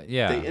 Yeah.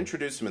 They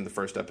introduce him in the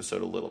first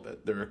episode a little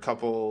bit. There are a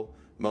couple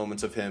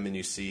moments of him, and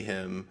you see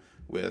him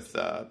with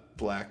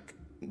black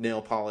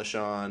nail polish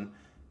on,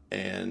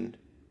 and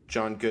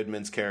John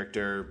Goodman's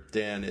character,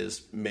 Dan,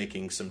 is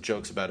making some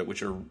jokes about it,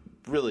 which are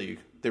really,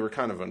 they were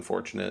kind of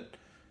unfortunate.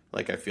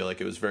 Like, I feel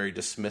like it was very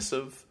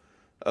dismissive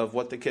of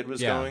what the kid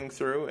was going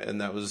through, and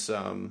that was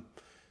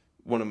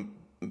one of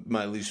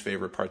my least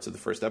favorite parts of the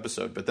first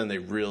episode. But then they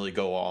really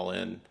go all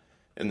in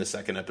the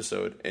second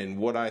episode in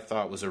what I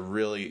thought was a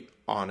really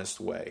honest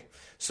way.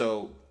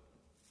 So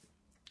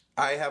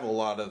I have a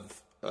lot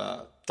of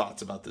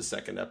thoughts about this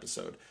second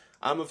episode.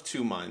 I'm of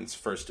two minds,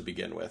 first to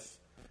begin with,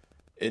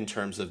 in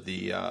terms of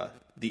the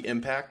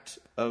impact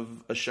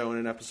of a show in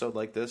an episode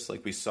like this.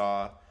 Like, we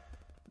saw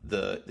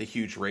the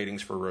huge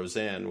ratings for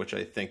Roseanne, which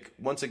I think,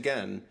 once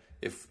again,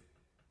 if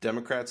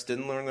Democrats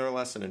didn't learn their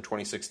lesson in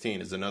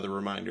 2016, is another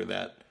reminder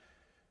that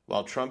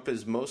while Trump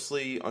is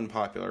mostly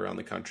unpopular around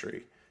the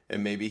country,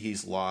 and maybe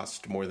he's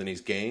lost more than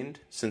he's gained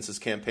since his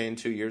campaign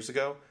 2 years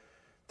ago,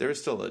 there is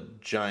still a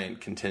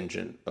giant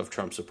contingent of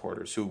Trump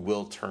supporters who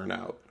will turn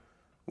out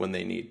when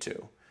they need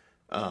to.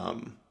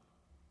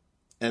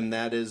 And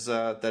that is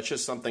that's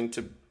just something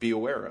to be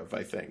aware of,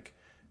 I think.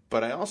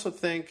 But I also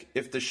think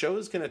if the show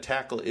is going to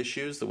tackle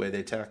issues the way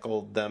they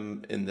tackled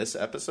them in this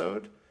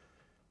episode,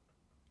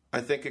 I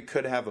think it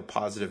could have a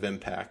positive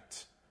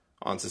impact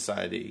on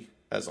society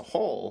as a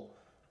whole.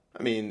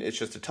 I mean, it's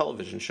just a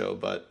television show,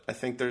 but I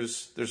think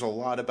there's a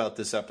lot about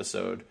this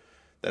episode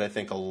that I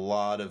think a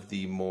lot of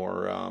the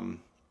more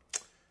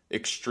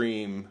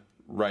extreme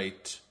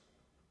right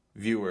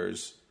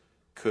viewers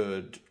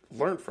could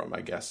learn from,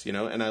 I guess, you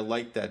know? And I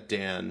like that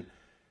Dan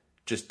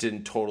just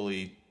didn't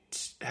totally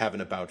have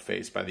an about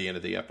face by the end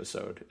of the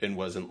episode and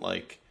wasn't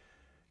like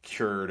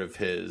cured of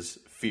his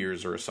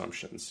fears or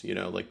assumptions, you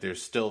know, like they're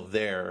still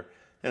there.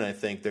 And I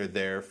think they're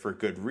there for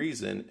good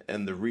reason.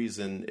 And the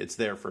reason it's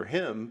there for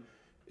him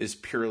is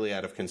purely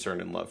out of concern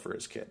and love for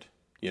his kid,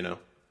 you know?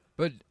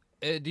 But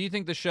do you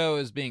think the show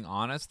is being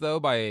honest, though,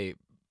 by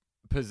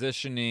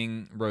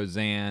positioning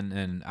Roseanne,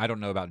 and I don't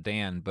know about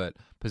Dan, but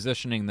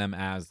positioning them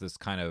as this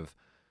kind of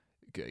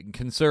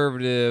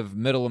conservative,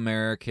 middle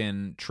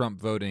American, Trump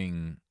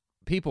voting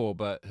people,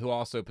 but who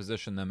also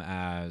position them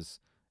as,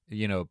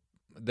 you know,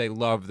 they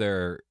love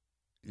their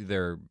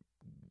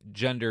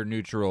gender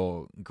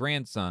neutral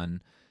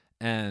grandson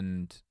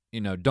and,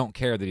 you know, don't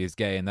care that he's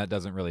gay, and that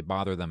doesn't really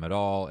bother them at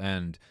all.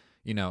 And,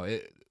 you know,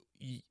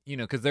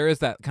 because there is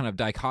that kind of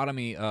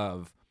dichotomy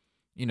of,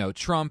 you know,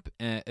 Trump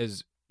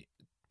is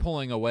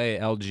pulling away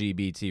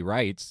LGBT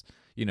rights,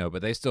 you know,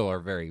 but they still are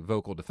very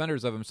vocal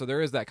defenders of him. So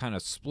there is that kind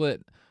of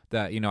split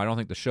that, you know, I don't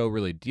think the show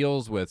really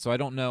deals with. So I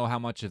don't know how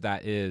much of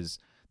that is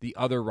the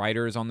other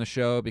writers on the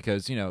show,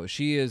 because, you know,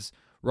 she is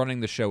running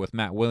the show with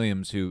Matt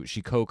Williams, who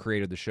she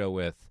co-created the show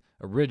with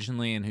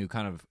originally and who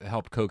kind of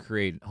helped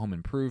co-create Home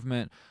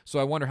Improvement. So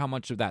I wonder how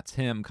much of that's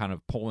him kind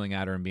of pulling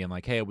at her and being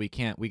like, hey, we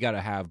got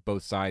to have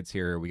both sides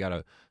here. We got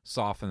to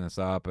soften this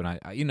up. And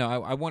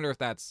I wonder if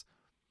that's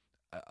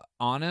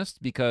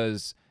honest,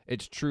 because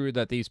it's true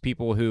that these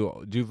people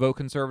who do vote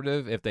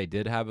conservative, if they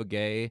did have a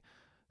gay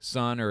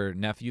son or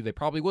nephew, they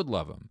probably would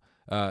love him.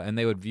 And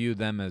they would view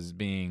them as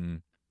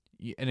being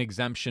an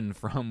exemption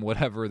from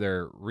whatever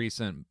their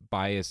recent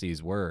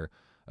biases were.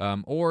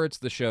 Or it's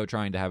the show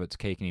trying to have its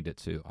cake and eat it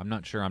too. I'm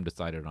not sure I'm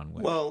decided on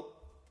which. Well,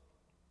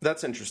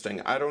 that's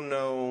interesting. I don't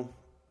know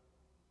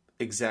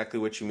exactly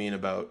what you mean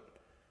about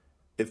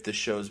if the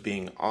show's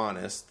being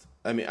honest.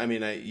 I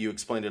mean, you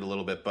explained it a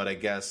little bit, but I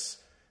guess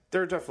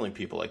there are definitely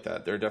people like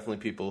that. There are definitely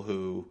people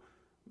who,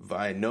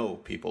 I know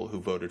people who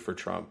voted for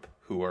Trump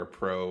who are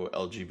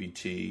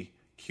pro-LGBTQ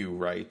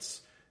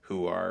rights,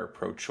 who are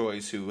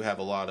pro-choice, who have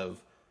a lot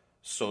of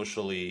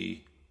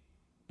socially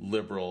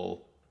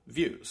liberal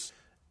views.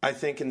 I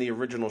think in the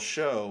original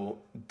show,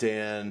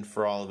 Dan,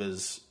 for all of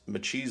his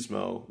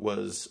machismo,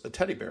 was a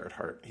teddy bear at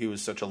heart. He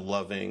was such a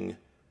loving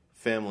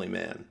family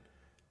man.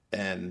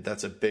 And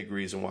that's a big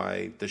reason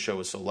why the show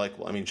is so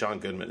likable. I mean, John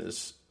Goodman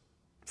is,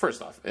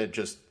 first off,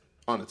 just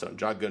on its own,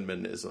 John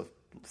Goodman is a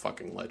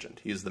fucking legend.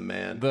 He's the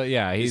man. But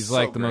yeah, he's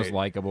like so the most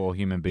likable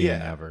human being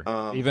ever.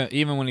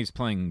 Even when he's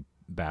playing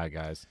bad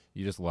guys,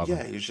 you just love him.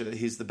 Yeah,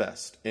 he's the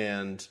best.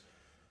 And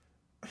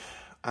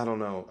I don't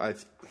know.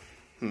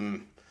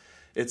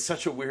 It's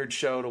such a weird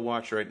show to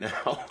watch right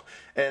now.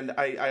 And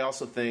I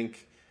also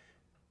think,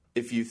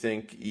 if you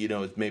think, you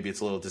know, maybe it's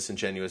a little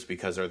disingenuous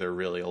because are there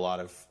really a lot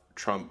of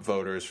Trump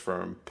voters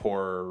from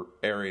poorer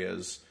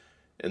areas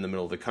in the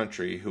middle of the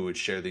country who would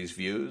share these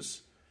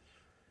views?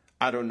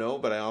 I don't know,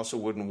 but I also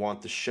wouldn't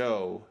want the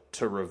show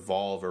to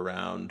revolve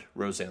around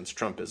Roseanne's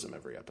Trumpism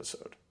every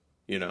episode,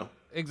 you know?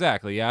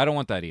 Exactly. Yeah, I don't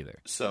want that either.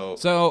 So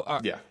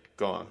yeah,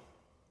 go on.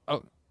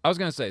 Oh, I was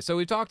going to say, so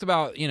we talked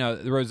about, you know,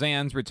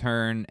 Roseanne's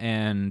return,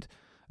 and,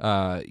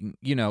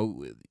 you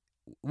know,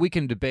 we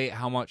can debate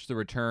how much the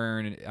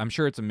return, I'm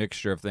sure it's a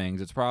mixture of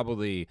things. It's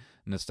probably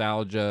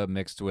nostalgia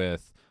mixed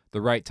with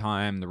the right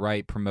time, the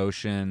right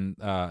promotion.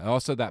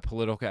 Also that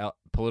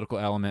political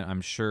element,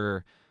 I'm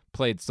sure,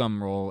 played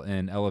some role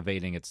in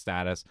elevating its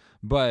status.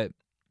 But,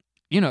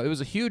 you know, it was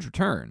a huge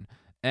return.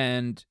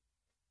 And,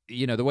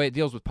 you know, the way it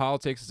deals with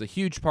politics is a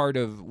huge part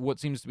of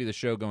what seems to be the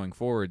show going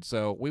forward.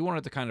 So we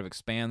wanted to kind of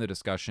expand the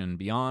discussion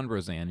beyond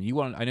Roseanne.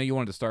 I know you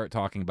wanted to start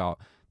talking about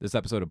this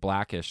episode of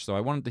Blackish, so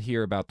I wanted to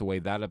hear about the way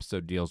that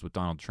episode deals with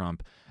Donald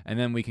Trump, and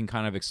then we can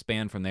kind of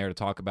expand from there to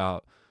talk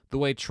about the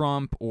way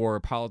Trump or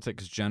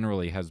politics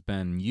generally has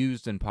been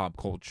used in pop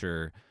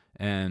culture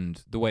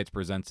and the way it's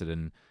presented,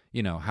 and,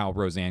 you know, how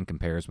Roseanne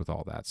compares with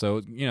all that.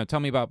 So, you know, tell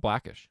me about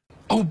Blackish.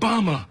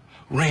 Obama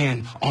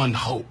ran on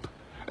hope.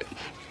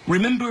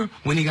 Remember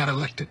when he got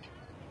elected?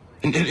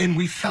 And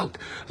we felt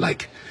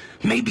like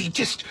maybe,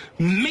 just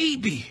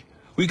maybe,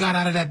 we got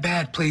out of that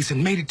bad place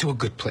and made it to a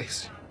good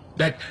place.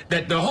 That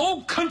the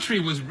whole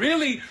country was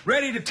really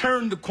ready to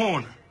turn the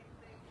corner.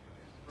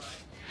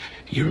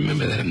 You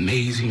remember that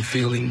amazing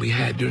feeling we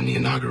had during the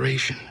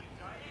inauguration?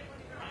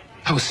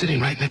 I was sitting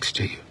right next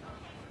to you.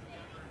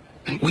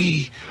 And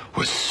we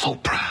were so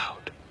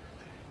proud.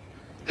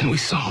 And we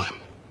saw him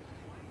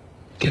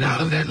get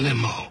out of that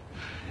limo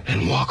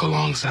and walk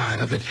alongside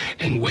of it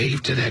and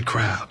wave to that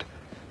crowd.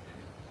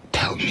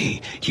 Tell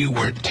me you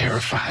weren't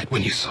terrified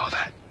when you saw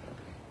that.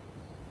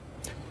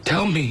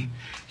 Tell me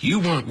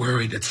you weren't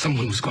worried that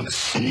someone was going to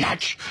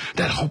snatch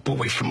that hope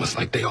away from us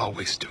like they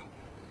always do.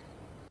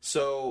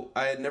 So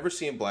I had never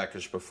seen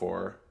Blackish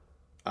before.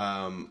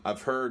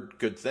 I've heard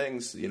good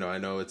things. You know, I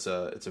know it's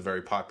a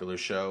very popular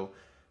show,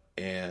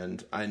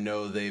 and I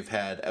know they've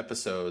had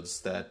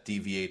episodes that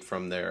deviate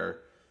from their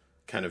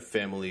kind of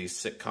family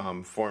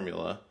sitcom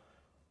formula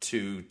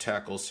to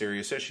tackle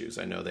serious issues.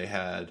 I know they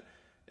had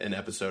an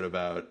episode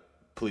about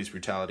police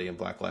brutality and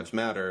Black Lives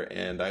Matter,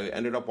 and I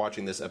ended up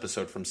watching this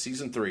episode from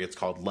season 3. It's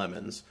called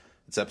Lemons.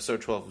 It's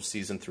episode 12 of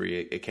season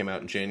 3. It came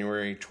out in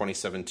January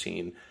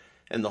 2017,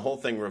 and the whole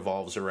thing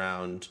revolves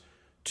around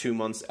 2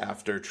 months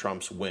after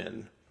Trump's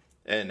win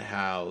and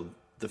how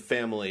the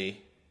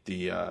family,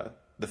 the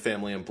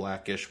family in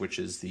Blackish, which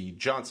is the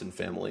Johnson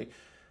family,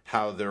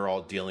 how they're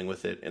all dealing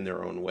with it in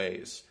their own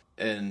ways.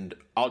 And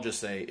I'll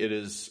just say it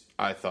is,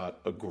 I thought,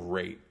 a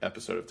great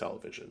episode of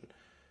television.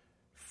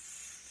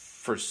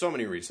 For so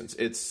many reasons.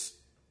 It's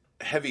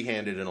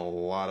heavy-handed in a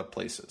lot of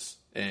places.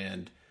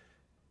 And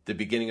the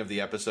beginning of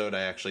the episode,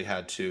 I actually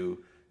had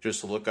to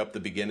just look up the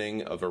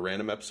beginning of a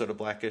random episode of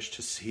Blackish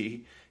to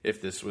see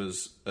if this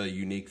was a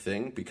unique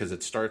thing, because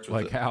it starts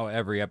with... how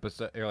every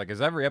episode... You're like,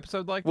 is every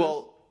episode like this?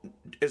 Well,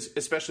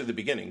 especially the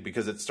beginning,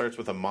 because it starts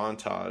with a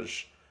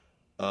montage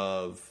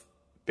of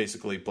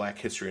basically Black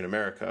history in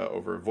America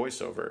over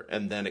voiceover,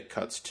 and then it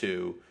cuts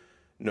to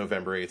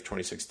November 8th,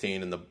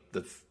 2016, and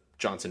the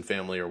Johnson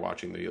family are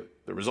watching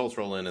the results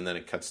roll in, and then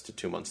it cuts to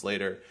 2 months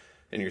later,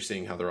 and you're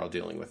seeing how they're all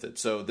dealing with it.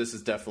 So this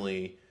is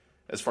definitely,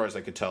 as far as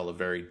I could tell, a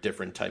very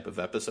different type of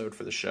episode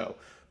for the show.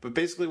 But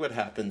basically what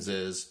happens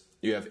is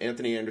you have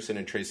Anthony Anderson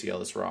and Tracy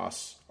Ellis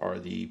Ross are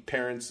the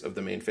parents of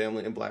the main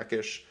family in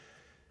Blackish.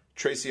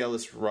 Tracy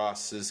Ellis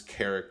Ross's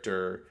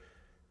character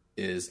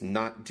is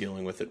not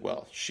dealing with it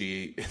well.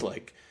 She,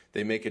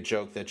 they make a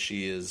joke that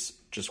she is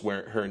just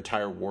wearing, her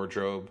entire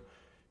wardrobe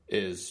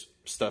is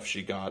stuff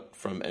she got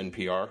from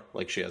NPR.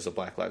 Like, she has a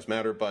Black Lives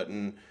Matter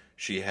button.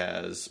 She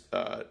has,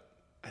 I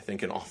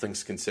think, in All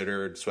Things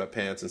Considered,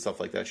 sweatpants and stuff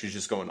like that. She's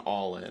just going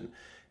all in.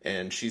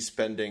 And she's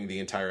spending the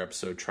entire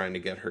episode trying to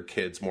get her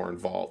kids more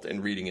involved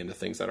and reading into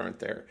things that aren't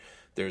there.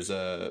 There's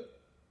a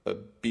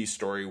B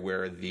story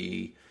where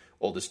the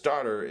oldest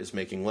daughter is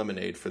making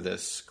lemonade for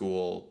this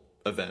school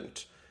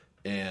event.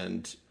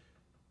 And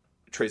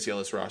Tracy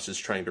Ellis Ross is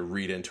trying to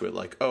read into it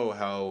like, oh,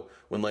 how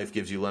when life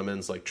gives you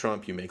lemons like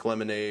Trump, you make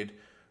lemonade.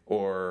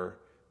 Or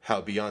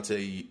how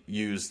Beyonce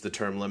used the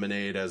term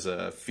lemonade as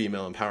a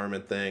female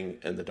empowerment thing.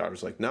 And the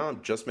daughter's like, no,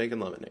 I'm just making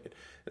lemonade.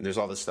 And there's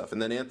all this stuff.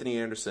 And then Anthony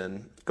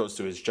Anderson goes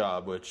to his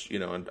job, which, you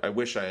know, and I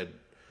wish I had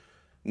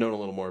known a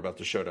little more about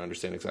the show to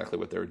understand exactly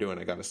what they were doing.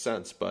 I got a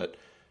sense. But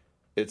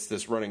it's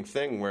this running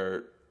thing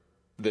where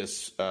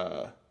this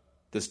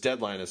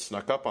deadline is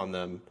snuck up on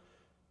them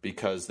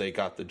because they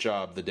got the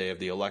job the day of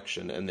the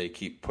election, and they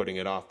keep putting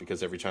it off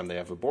because every time they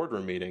have a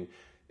boardroom meeting,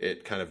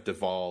 it kind of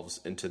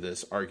devolves into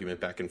this argument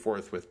back and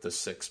forth with the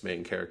 6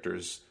 main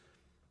characters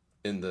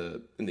in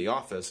the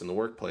office, in the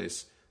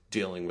workplace,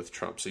 dealing with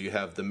Trump. So you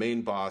have the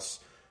main boss,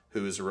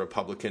 who is a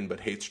Republican but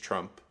hates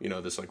Trump. You know,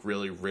 this like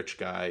really rich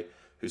guy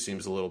who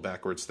seems a little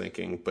backwards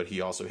thinking, but he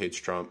also hates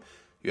Trump.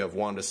 You have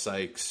Wanda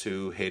Sykes,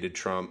 who hated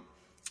Trump.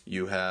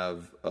 You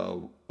have a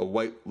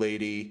white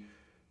lady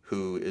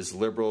who is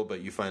liberal, but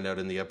you find out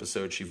in the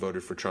episode she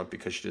voted for Trump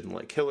because she didn't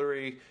like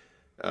Hillary.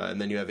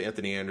 And then you have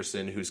Anthony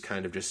Anderson, who's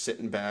kind of just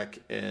sitting back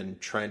and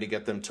trying to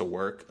get them to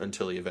work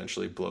until he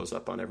eventually blows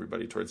up on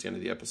everybody towards the end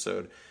of the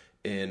episode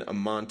in a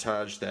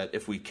montage that,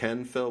 if we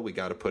can, Phil, we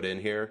got to put in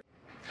here.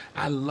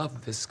 I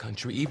love this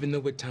country, even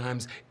though at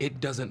times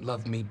it doesn't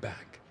love me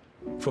back.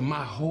 For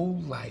my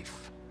whole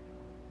life,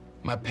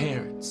 my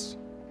parents,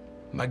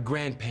 my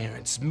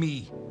grandparents,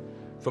 me,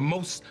 for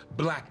most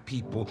black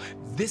people,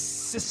 this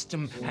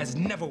system has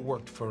never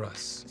worked for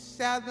us.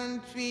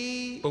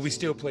 But we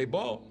still play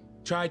ball.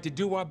 Tried to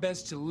do our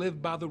best to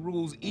live by the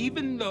rules,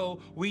 even though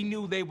we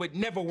knew they would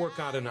never work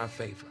out in our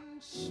favor.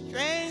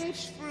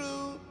 Strange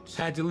fruit.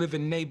 Had to live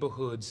in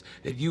neighborhoods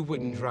that you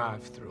wouldn't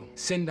drive through.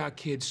 Send our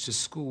kids to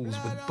schools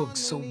with books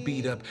so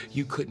beat up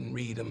you couldn't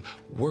read them.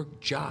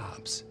 Work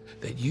jobs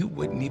that you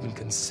wouldn't even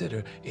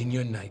consider in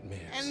your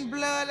nightmares. And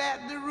blood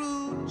at the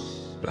roots.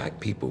 Black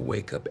people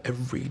wake up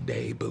every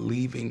day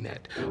believing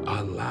that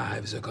our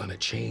lives are gonna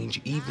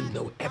change, even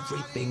though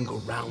everything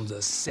around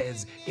us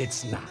says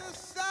it's not.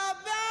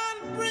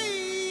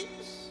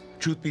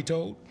 Truth be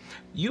told,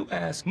 you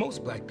ask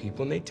most black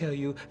people and they tell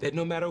you that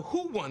no matter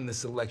who won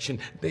this election,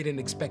 they didn't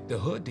expect the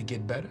hood to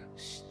get better.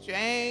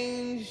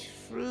 Strange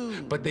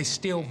fruit. But they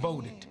still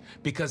voted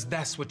because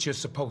that's what you're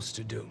supposed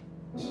to do.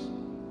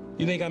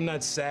 You think I'm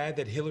not sad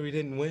that Hillary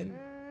didn't win?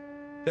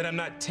 That I'm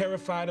not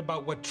terrified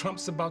about what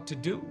Trump's about to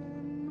do?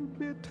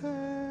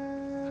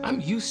 I'm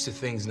used to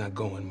things not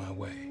going my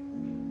way.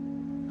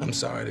 I'm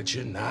sorry that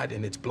you're not,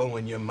 and it's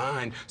blowing your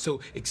mind.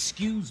 So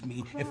excuse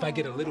me if I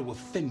get a little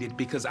offended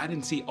because I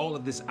didn't see all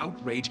of this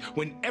outrage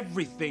when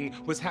everything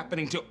was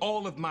happening to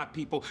all of my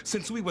people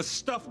since we were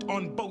stuffed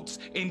on boats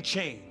in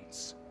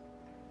chains.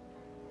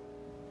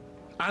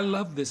 I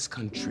love this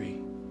country.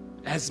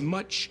 as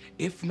much,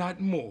 if not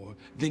more,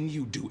 than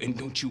you do. And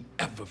don't you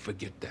ever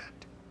forget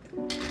that.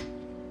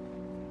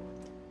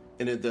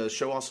 And the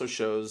show also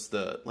shows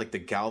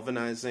the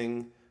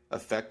galvanizing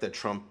effect that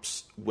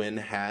Trump's win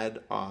had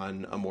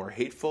on a more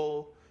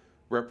hateful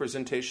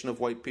representation of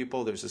white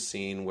people. There's a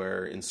scene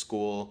where in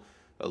school,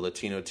 a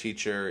Latino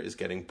teacher is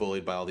getting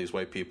bullied by all these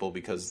white people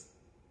because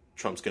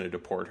Trump's going to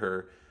deport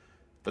her.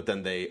 But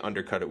then they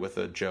undercut it with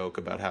a joke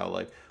about how,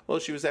 like, well,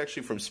 she was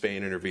actually from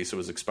Spain and her visa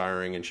was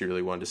expiring and she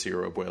really wanted to see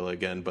her abuela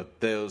again. But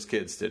those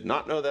kids did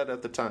not know that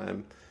at the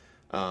time.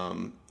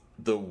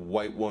 The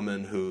white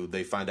woman who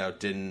they find out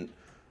didn't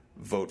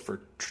vote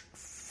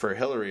for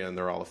Hillary, and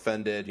they're all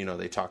offended. You know,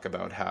 they talk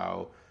about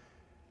how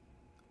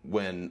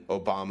when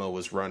Obama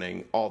was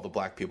running, all the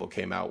black people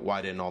came out.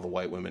 Why didn't all the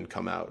white women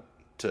come out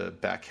to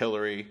back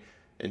Hillary?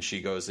 And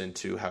she goes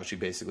into how she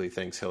basically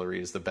thinks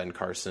Hillary is the Ben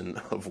Carson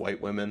of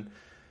white women.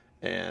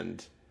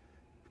 And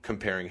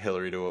comparing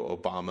Hillary to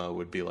Obama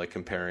would be like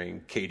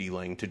comparing Katie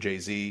Lang to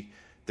Jay-Z.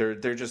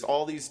 They're just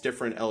all these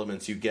different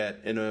elements you get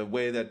in a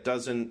way that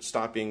doesn't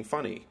stop being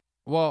funny.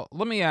 Well,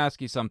 let me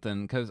ask you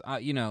something, because I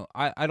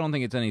don't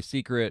think it's any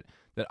secret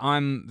that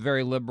I'm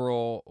very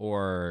liberal,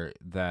 or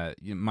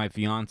that my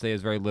fiance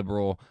is very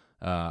liberal.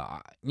 The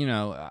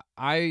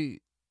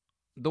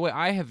way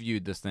I have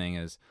viewed this thing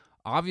is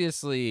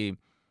obviously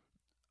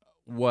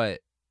what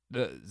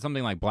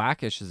something like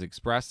Blackish is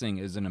expressing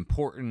is an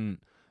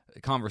important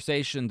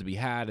conversation to be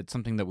had. It's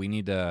something that we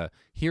need to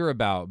hear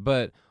about.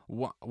 But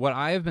what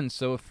I have been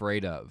so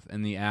afraid of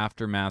in the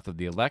aftermath of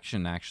the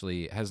election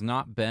actually has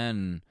not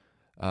been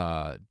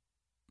it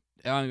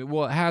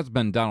has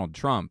been Donald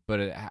Trump,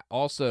 but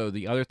also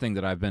the other thing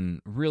that I've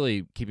been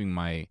really keeping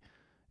my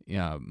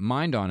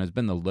mind on has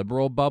been the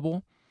liberal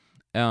bubble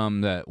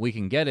that we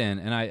can get in.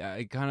 And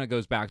it kind of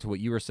goes back to what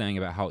you were saying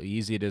about how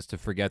easy it is to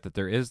forget that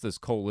there is this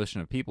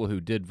coalition of people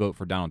who did vote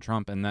for Donald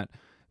Trump and that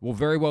will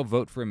very well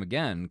vote for him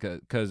again,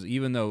 because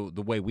even though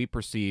the way we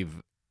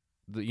perceive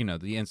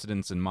the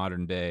incidents in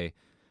modern day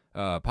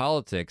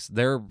politics,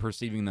 they're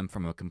perceiving them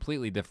from a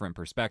completely different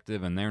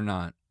perspective, and they're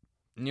not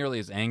nearly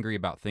as angry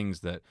about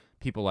things that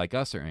people like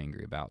us are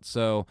angry about.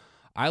 So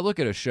I look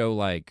at a show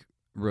like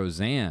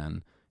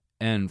Roseanne,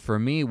 and for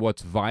me,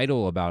 what's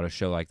vital about a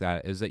show like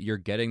that is that you're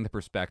getting the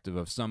perspective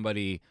of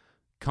somebody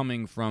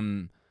coming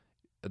from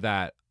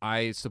that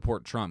I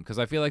support Trump, because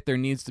I feel like there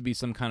needs to be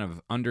some kind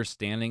of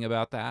understanding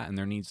about that, and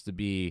there needs to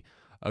be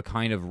a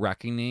kind of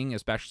reckoning,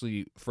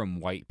 especially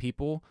from white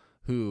people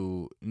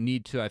who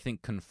need to, I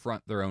think,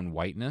 confront their own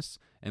whiteness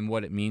and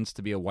what it means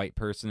to be a white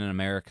person in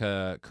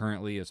America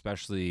currently,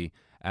 especially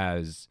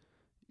as,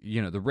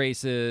 the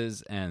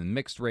races and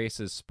mixed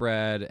races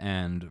spread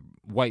and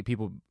white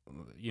people,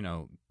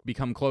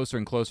 become closer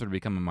and closer to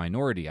become a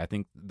minority. I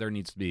think there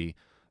needs to be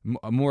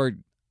a more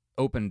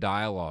open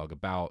dialogue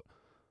about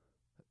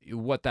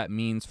what that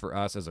means for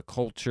us as a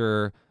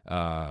culture,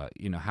 how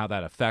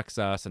that affects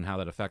us and how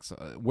that affects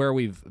where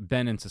we've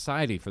been in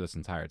society for this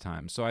entire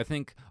time. So I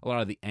think a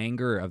lot of the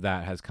anger of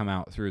that has come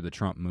out through the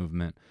Trump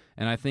movement.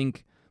 And I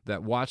think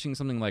that watching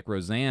something like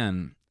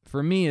Roseanne,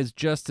 for me, is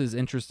just as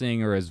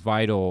interesting or as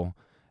vital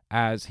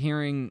as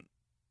hearing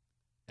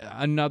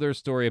another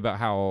story about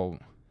how,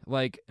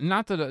 like,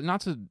 not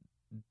to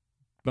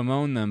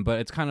bemoan them, but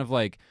it's kind of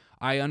like,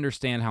 I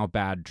understand how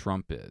bad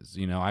Trump is.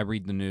 I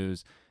read the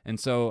news, and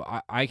so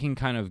I can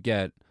kind of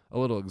get a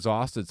little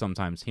exhausted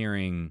sometimes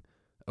hearing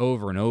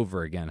over and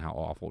over again how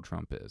awful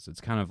Trump is.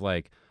 It's kind of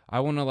like,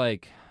 I don't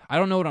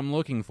know what I'm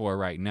looking for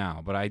right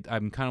now, but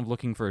I'm kind of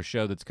looking for a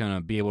show that's going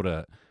to be able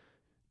to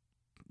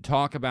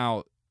talk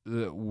about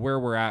where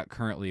we're at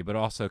currently, but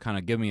also kind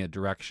of give me a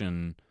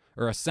direction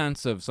or a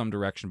sense of some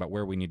direction about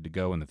where we need to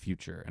go in the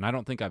future. And I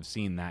don't think I've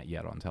seen that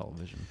yet on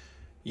television.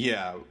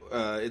 Yeah,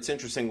 it's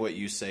interesting what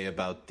you say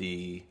about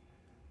the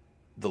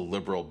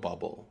liberal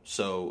bubble.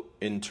 So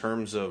in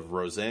terms of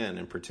Roseanne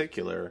in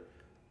particular,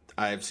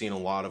 I've seen a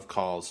lot of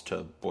calls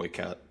to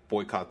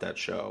boycott that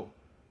show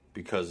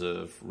because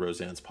of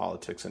Roseanne's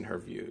politics and her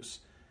views.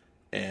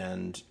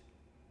 And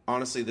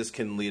honestly, this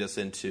can lead us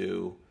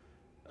into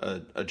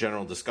a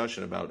general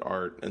discussion about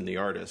art and the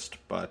artist,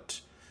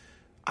 but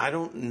I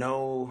don't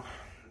know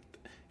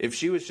if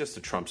she was just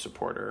a Trump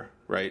supporter,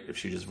 right? If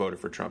she just voted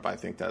for Trump, I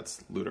think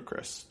that's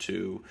ludicrous.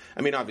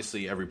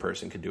 Obviously every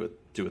person can do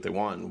what they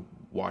want,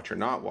 watch or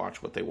not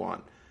watch what they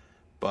want.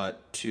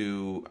 But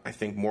to, I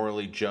think,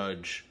 morally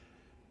judge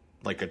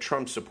like a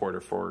Trump supporter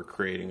for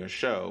creating a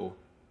show,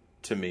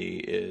 to me,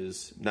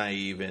 is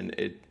naive, and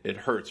it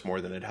hurts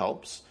more than it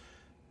helps.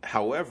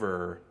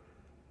 However,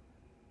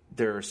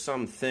 there are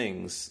some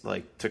things,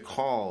 like to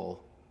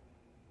call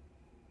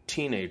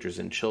teenagers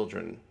and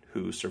children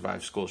who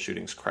survive school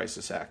shootings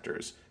crisis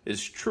actors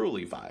is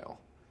truly vile.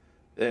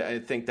 I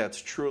think that's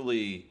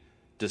truly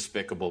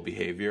despicable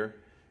behavior,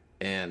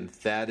 and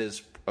that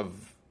is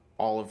of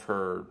all of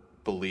her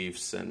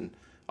beliefs and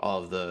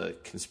all of the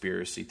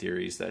conspiracy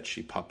theories that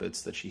she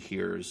puppets, that she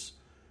hears,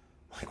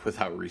 like,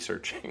 without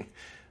researching.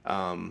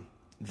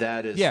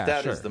 That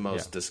is the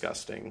most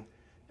disgusting,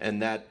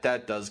 and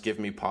that does give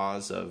me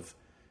pause of,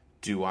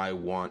 do I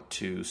want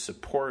to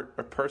support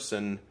a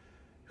person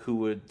who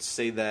would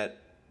say that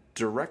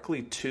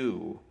directly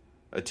to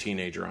a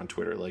teenager on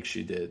Twitter like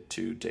she did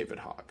to David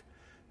Hogg?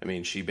 I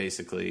mean, she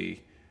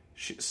basically,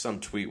 some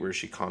tweet where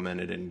she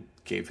commented and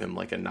gave him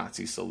like a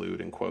Nazi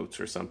salute in quotes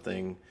or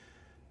something,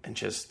 and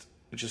just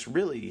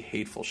really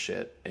hateful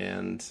shit.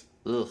 And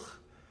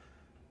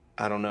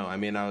I don't know. I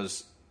mean, I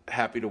was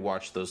happy to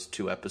watch those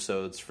 2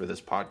 episodes for this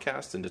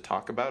podcast and to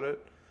talk about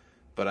it,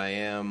 but I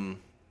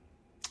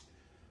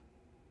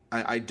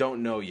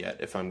don't know yet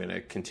if I'm going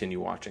to continue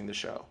watching the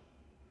show,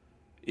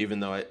 even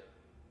though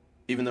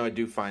I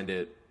do find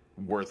it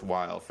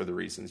worthwhile for the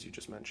reasons you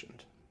just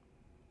mentioned.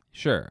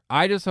 Sure.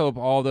 I just hope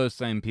all those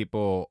same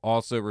people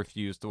also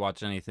refuse to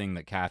watch anything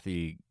that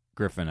Kathy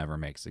Griffin ever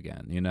makes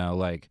again. You know,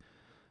 like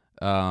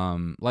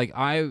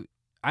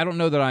I don't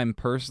know that I'm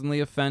personally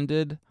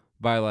offended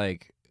by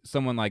like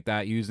someone like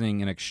that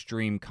using an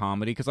extreme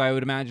comedy, because I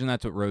would imagine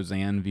that's what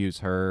Roseanne views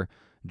her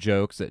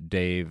jokes at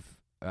Dave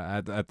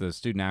at the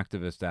student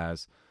activist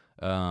as.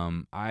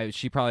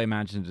 She probably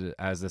imagined it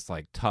as this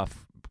like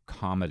tough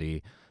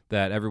comedy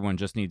that everyone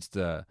just needs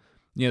to,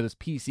 you know, this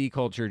PC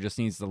culture just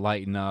needs to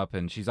lighten up,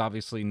 and she's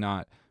obviously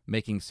not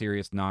making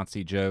serious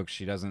Nazi jokes.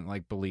 She doesn't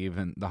like believe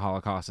in the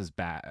Holocaust is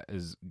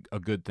a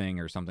good thing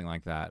or something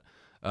like that.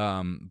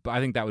 But I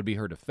think that would be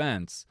her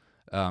defense.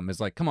 Is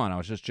like, come on, I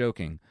was just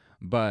joking.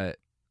 But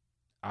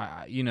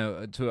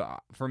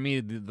for me,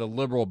 the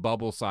liberal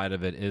bubble side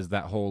of it is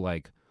that whole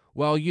like,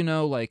 well, you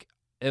know, like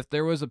if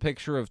there was a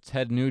picture of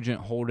Ted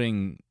Nugent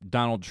holding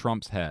Donald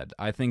Trump's head,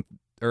 of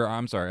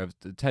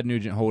Ted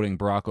Nugent holding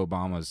Barack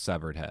Obama's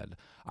severed head,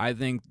 I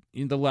think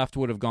the left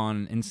would have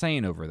gone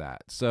insane over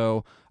that.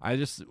 So I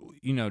just,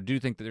 do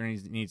think that there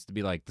needs to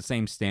be like the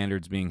same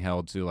standards being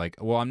held to like,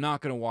 well, I'm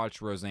not going to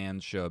watch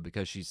Roseanne's show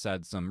because she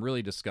said some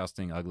really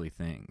disgusting, ugly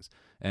things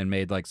and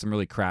made like some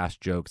really crass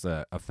jokes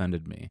that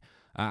offended me.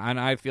 And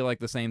I feel like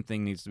the same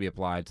thing needs to be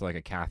applied to like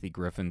a Kathy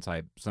Griffin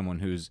type, someone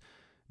who's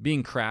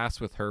being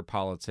crass with her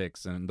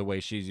politics and the way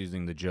she's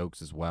using the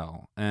jokes as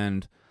well.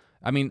 And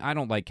I mean, I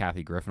don't like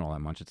Kathy Griffin all that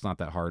much. It's not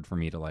that hard for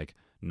me to like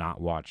not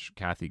watch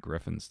Kathy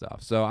Griffin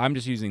stuff. So I'm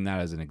just using that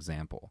as an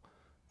example.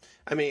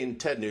 I mean,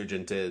 Ted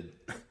Nugent did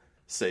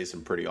say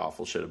some pretty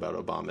awful shit about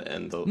Obama,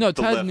 and the Ted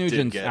left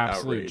Nugent's did get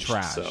absolute outraged,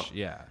 trash. So.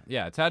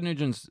 Yeah. Ted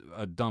Nugent's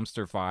a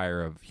dumpster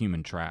fire of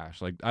human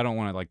trash. Like, I don't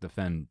want to like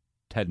defend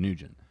Ted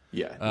Nugent.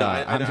 Yeah, no,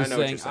 I know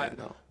what you're saying.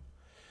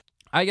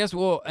 I guess,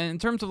 well, in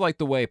terms of like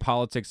the way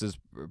politics is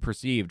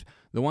perceived,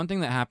 the one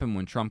thing that happened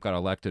when Trump got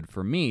elected,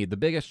 for me, the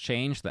biggest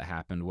change that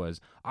happened was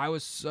I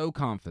was so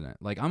confident.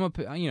 Like I'm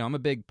a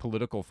big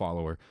political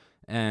follower,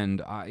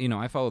 and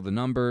I follow the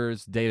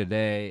numbers day to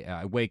day.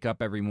 I wake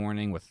up every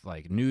morning with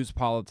like news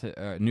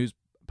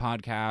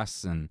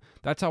podcasts, and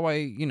that's how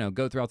I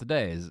go throughout the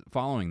day, is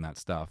following that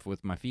stuff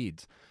with my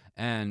feeds.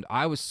 And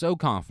I was so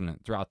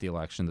confident throughout the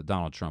election that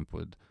Donald Trump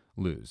would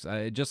lose,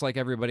 just like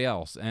everybody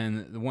else.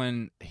 And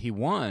when he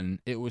won,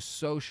 it was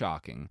so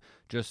shocking.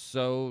 Just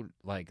so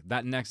like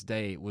that next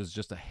day it was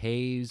just a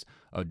haze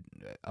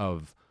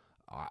of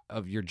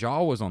your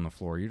jaw was on the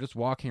floor. You're just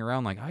walking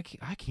around like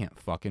I can't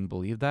fucking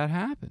believe that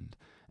happened.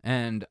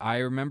 And I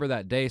remember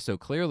that day so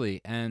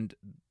clearly. And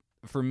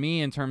for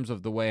me, in terms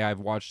of the way I've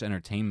watched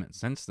entertainment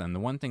since then, the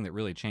one thing that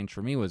really changed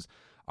for me was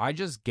I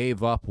just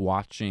gave up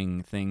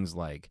watching things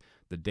like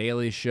The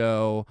Daily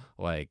Show,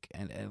 like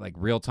and like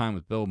Real Time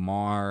with Bill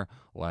Maher,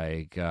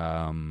 like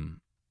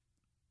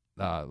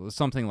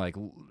something like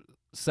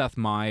Seth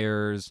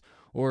Meyers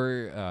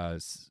or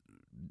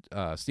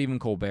Stephen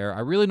Colbert. I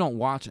really don't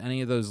watch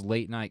any of those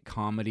late night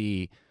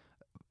comedy,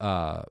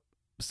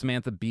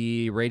 Samantha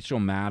Bee, Rachel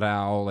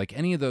Maddow, like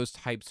any of those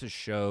types of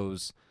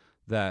shows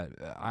that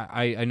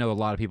I know a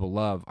lot of people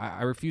love.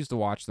 I refuse to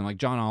watch them. Like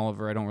John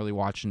Oliver, I don't really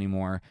watch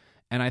anymore.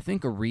 And I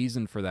think a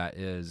reason for that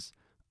is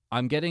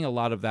I'm getting a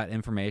lot of that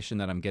information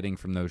that I'm getting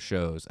from those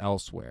shows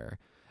elsewhere.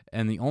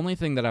 And the only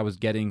thing that I was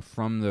getting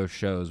from those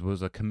shows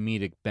was a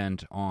comedic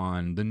bent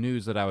on the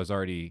news that I was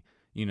already,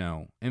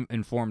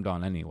 informed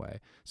on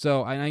anyway.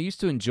 So, and I used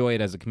to enjoy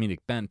it as a comedic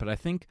bent, but I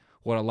think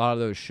what a lot of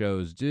those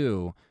shows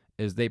do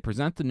is they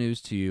present the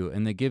news to you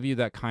and they give you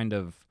that kind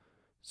of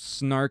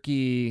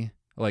snarky,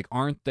 like,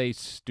 aren't they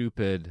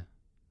stupid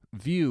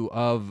view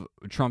of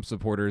Trump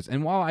supporters.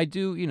 And while I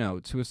do,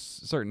 to a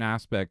certain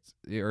aspect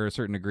or a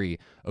certain degree,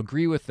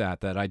 agree with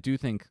that I do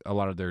think a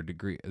lot of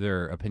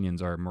their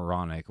opinions are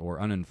moronic or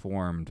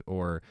uninformed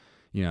or,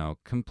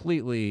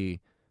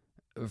 completely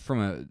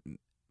from a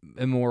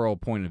immoral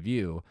point of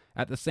view.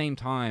 At the same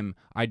time,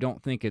 I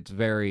don't think it's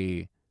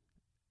very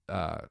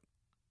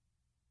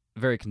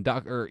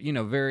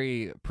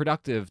very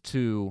productive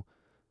to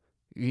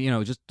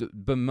just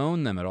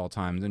bemoan them at all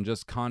times and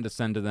just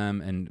condescend to them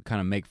and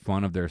kind of make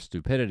fun of their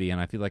stupidity. And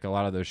I feel like a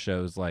lot of those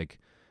shows like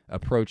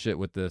approach it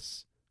with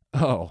this,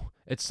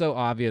 it's so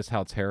obvious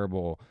how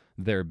terrible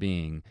they're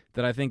being,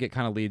 that I think it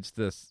kind of leads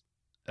to this,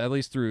 at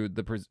least through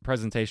the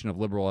presentation of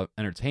liberal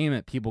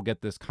entertainment, people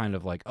get this kind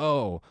of like,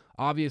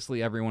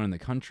 obviously everyone in the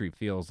country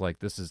feels like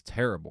this is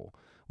terrible,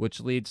 which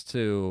leads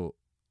to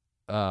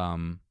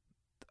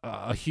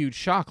a huge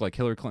shock, like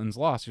Hillary Clinton's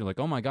loss. You're like,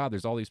 oh my God,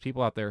 there's all these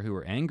people out there who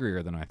are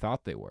angrier than I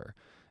thought they were.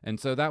 And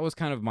so that was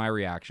kind of my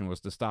reaction, was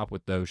to stop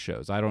with those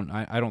shows. I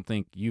don't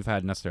think you've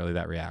had necessarily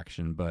that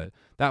reaction, but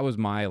that was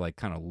my like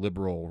kind of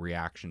liberal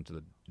reaction to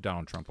the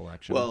Donald Trump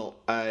election. Well,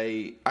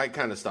 I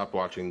kind of stopped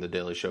watching The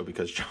Daily Show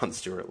because Jon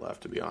Stewart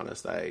left, to be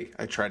honest. I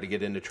tried to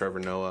get into Trevor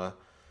Noah,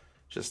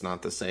 just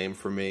not the same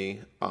for me.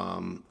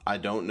 I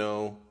don't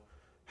know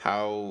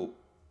how...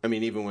 I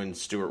mean, even when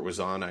Stewart was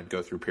on, I'd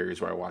go through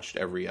periods where I watched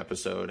every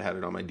episode, had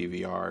it on my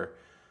DVR,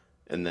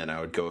 and then I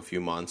would go a few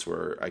months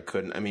where I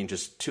couldn't. I mean,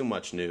 just too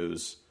much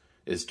news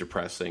is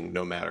depressing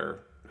no matter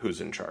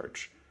who's in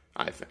charge,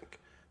 I think.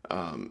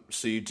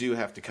 So you do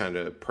have to kind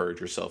of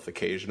purge yourself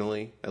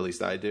occasionally, at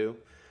least I do.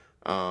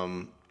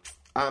 I'm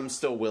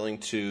still willing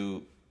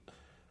to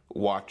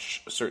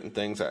watch certain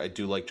things. I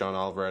do like John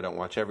Oliver. I don't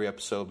watch every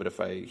episode, but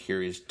if I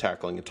hear he's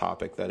tackling a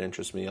topic that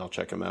interests me, I'll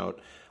check him out.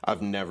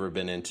 I've never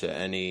been into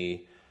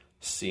any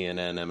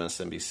CNN,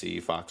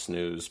 MSNBC, Fox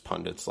News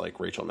pundits like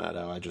Rachel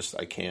Maddow. I just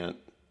can't.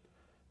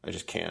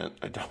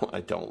 I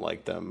don't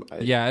like them.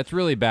 It's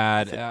really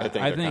bad. I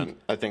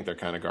think they're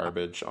kind of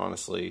garbage,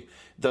 honestly.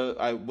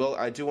 I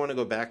do want to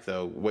go back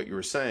though. What you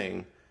were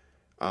saying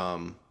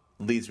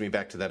leads me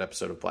back to that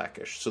episode of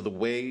Blackish. So the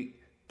way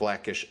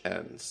Blackish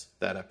ends,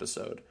 that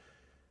episode,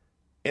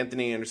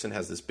 Anthony Anderson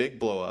has this big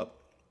blow up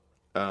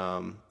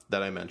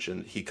that I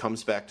mentioned. He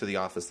comes back to the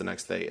office the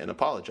next day and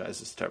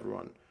apologizes to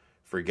everyone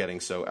for getting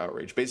so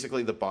outraged.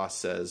 Basically, the boss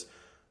says,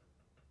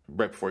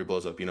 right before he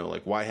blows up,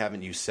 like, why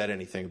haven't you said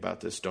anything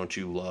about this? Don't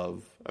you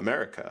love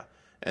America?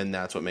 And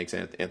that's what makes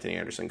Anthony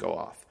Anderson go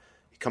off.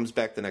 He comes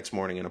back the next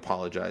morning and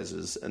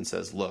apologizes and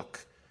says,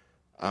 look,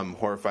 I'm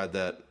horrified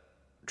that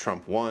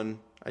Trump won.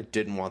 I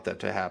didn't want that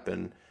to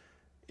happen.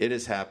 It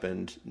has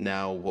happened.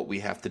 Now what we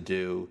have to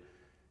do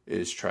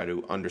is try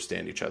to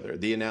understand each other.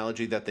 The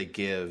analogy that they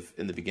give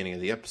in the beginning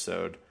of the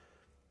episode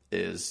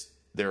is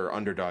there are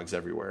underdogs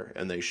everywhere,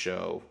 and they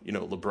show,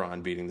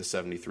 LeBron beating the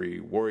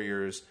 73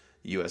 Warriors,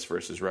 U.S.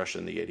 versus Russia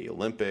in the 80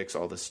 Olympics,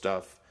 all this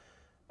stuff.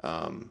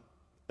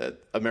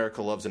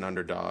 America loves an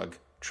underdog.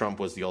 Trump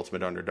was the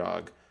ultimate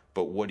underdog.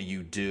 But what do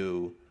you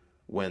do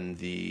when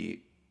the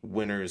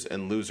winners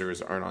and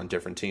losers aren't on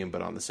different team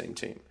but on the same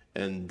team?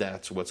 And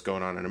that's what's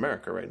going on in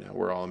America right now.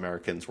 We're all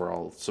Americans. We're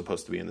all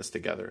supposed to be in this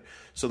together.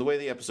 So the way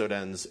the episode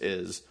ends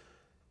is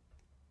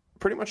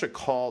pretty much a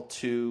call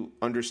to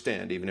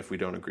understand, even if we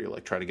don't agree,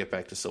 like try to get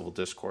back to civil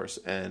discourse.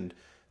 And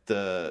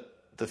the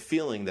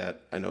feeling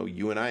that I know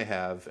you and I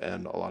have,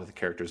 and a lot of the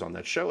characters on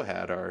that show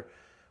had, are,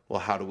 well,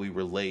 how do we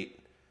relate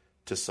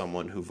to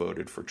someone who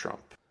voted for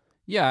Trump?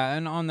 Yeah,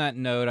 and on that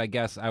note, I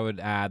guess I would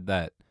add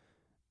that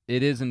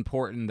it is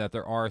important that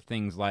there are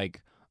things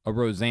like a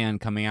Roseanne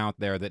coming out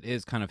there that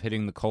is kind of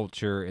hitting the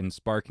culture and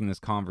sparking this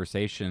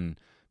conversation,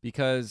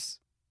 because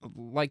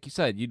like you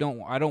said,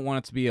 I don't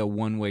want it to be a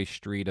one-way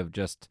street of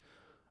just,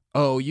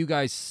 oh, you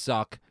guys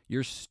suck,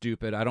 you're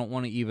stupid. I don't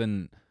want to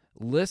even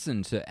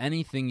listen to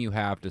anything you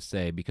have to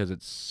say because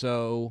it's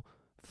so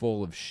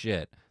full of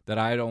shit that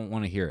I don't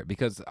want to hear it,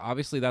 because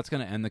obviously that's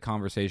going to end the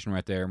conversation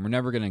right there, and we're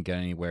never going to get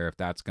anywhere if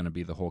that's going to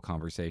be the whole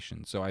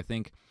conversation. So I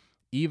think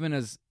even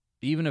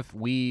if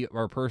we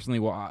are personally,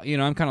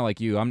 I'm kind of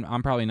like you.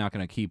 I'm probably not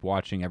going to keep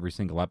watching every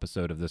single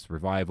episode of this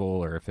revival,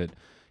 or if it,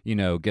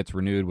 gets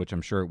renewed, which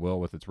I'm sure it will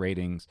with its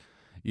ratings.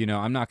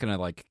 I'm not going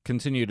to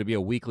continue to be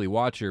a weekly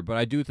watcher, but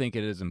I do think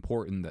it is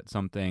important that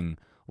something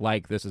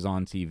like this is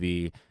on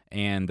TV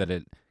and that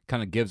it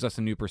kind of gives us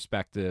a new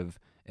perspective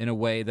in a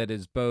way that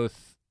is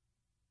both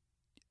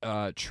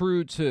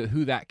true to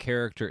who that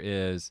character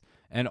is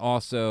and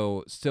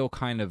also still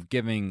kind of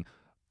giving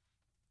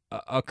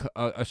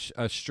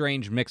a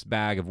strange mixed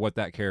bag of what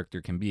that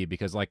character can be,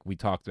 because like we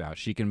talked about,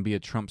 she can be a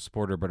Trump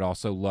supporter but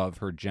also love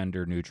her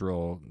gender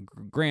neutral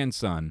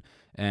grandson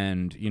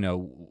and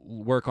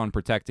work on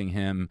protecting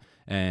him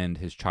and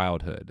his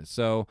childhood,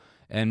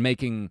 and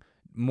making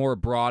more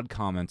broad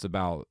comments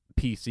about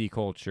PC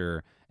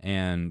culture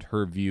and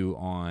her view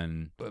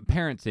on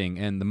parenting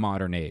in the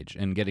modern age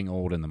and getting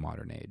old in the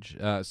modern age.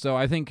 So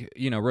I think,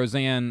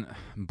 Roseanne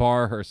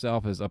Barr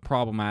herself is a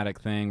problematic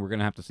thing. We're going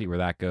to have to see where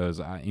that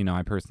goes.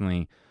 I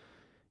personally,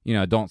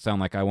 don't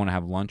sound like I want to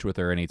have lunch with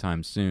her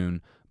anytime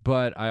soon.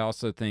 But I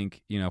also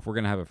think, if we're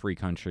going to have a free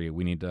country,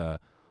 we need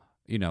to,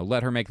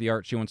 let her make the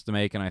art she wants to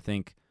make. And I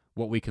think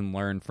what we can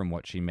learn from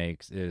what she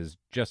makes is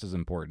just as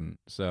important.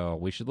 So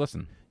we should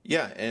listen.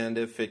 Yeah, and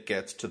if it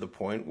gets to the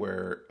point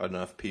where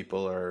enough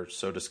people are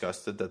so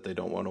disgusted that they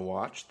don't want to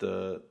watch,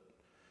 the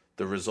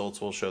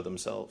results will show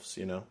themselves,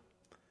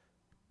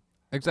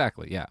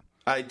 Exactly, yeah.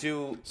 I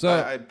do,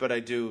 to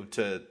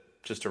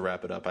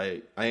wrap it up,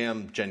 I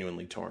am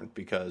genuinely torn,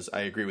 because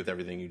I agree with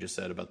everything you just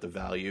said about the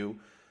value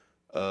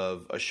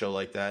of a show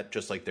like that,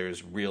 just like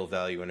there's real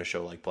value in a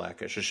show like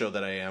Blackish, a show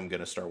that I am going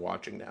to start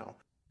watching now.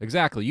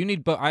 Exactly. You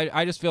need, but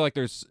I just feel like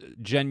there's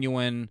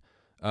genuine,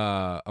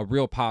 a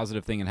real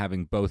positive thing in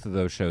having both of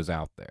those shows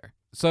out there.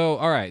 So,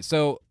 all right.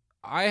 So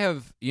I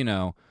have,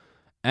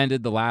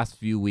 ended the last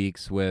few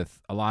weeks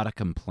with a lot of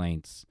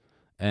complaints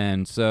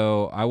And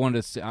so I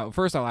wanted to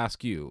first I'll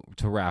ask you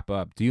to wrap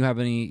up. Do you have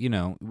any,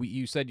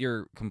 you said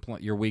your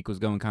week was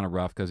going kind of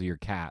rough because of your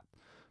cat.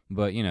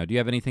 But, do you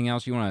have anything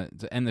else you want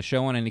to end the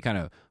show on? Any kind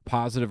of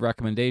positive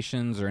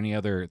recommendations or any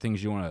other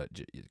things you want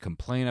to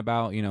complain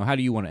about? How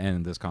do you want to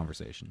end this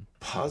conversation?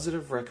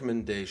 Positive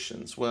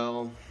recommendations.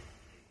 Well,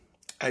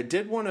 I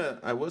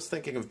was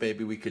thinking of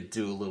maybe we could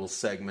do a little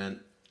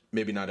segment,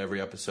 maybe not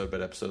every episode,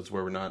 but episodes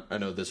where we're not, I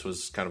know this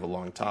was kind of a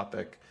long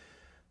topic,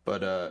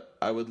 but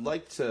I would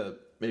like to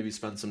maybe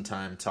spend some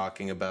time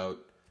talking about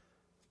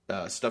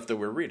stuff that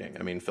we're reading.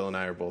 I mean, Phil and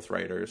I are both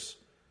writers.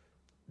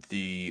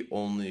 There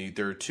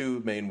are two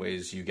main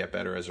ways you get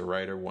better as a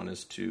writer. One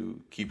is to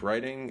keep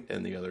writing,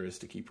 and the other is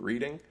to keep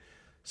reading.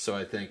 So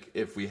I think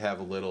if we have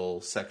a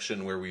little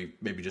section where we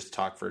maybe just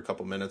talk for a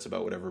couple minutes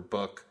about whatever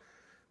book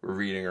we're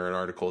reading or an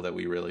article that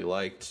we really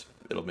liked,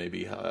 it'll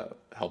maybe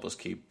help us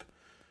keep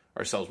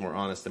ourselves more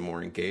honest and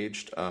more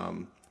engaged.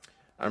 I'm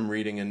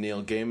reading a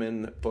Neil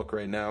Gaiman book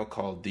right now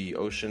called The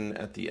Ocean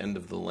at the End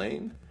of the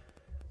Lane,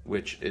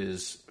 which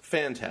is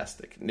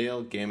fantastic.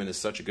 Neil Gaiman is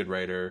such a good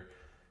writer.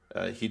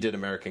 He did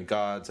American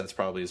Gods. That's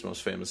probably his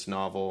most famous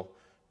novel.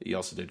 He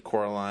also did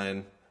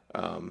Coraline.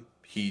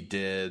 He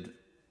did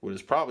what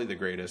is probably the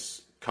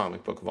greatest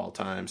comic book of all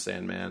time,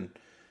 Sandman.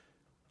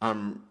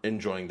 I'm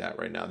enjoying that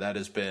right now. That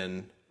has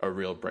been a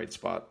real bright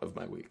spot of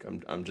my week.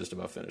 I'm just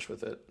about finished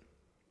with it.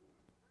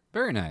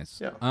 Very nice.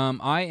 Yeah.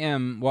 I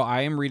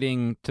am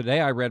reading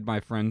today. I read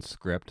my friend's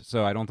script,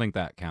 so I don't think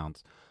that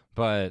counts.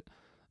 But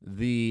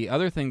the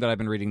other thing that I've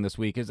been reading this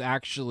week is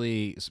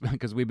actually,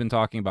 because we've been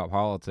talking about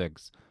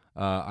politics,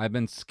 I've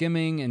been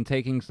skimming and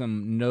taking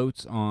some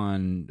notes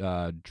on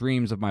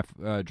Dreams from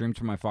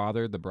My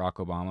Father, the Barack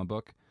Obama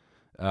book.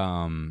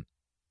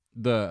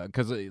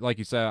 Because like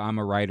you said, I'm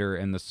a writer,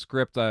 and the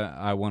script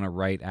I want to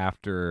write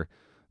after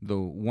the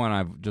one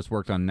I've just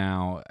worked on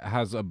now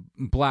has a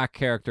black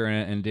character in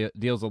it and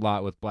deals a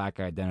lot with black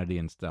identity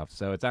and stuff.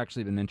 So it's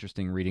actually been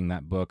interesting reading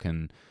that book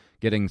and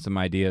getting some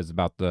ideas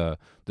about the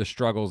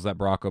struggles that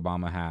Barack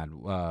Obama had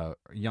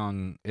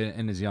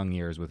in his young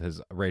years with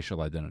his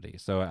racial identity.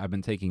 So I've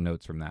been taking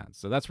notes from that.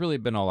 So that's really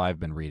been all I've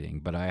been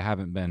reading, but I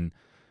haven't been,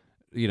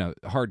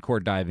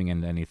 hardcore diving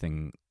into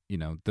anything,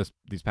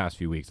 these past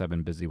few weeks. I've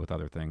been busy with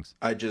other things.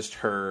 I just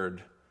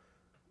heard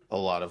a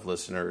lot of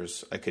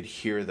listeners, I could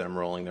hear them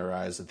rolling their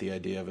eyes at the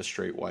idea of a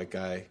straight white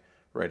guy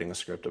writing a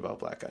script about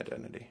black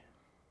identity.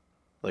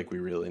 Like, we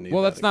really need.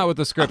 Well, that's not what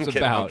the script's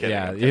about.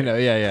 Yeah,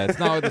 it's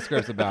not what the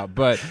script's about.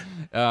 But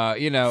Phil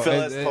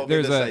has told me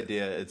this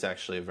idea. It's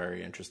actually a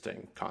very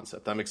interesting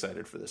concept. I'm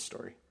excited for this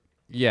story.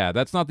 Yeah,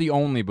 that's not the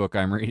only book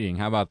I'm reading.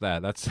 How about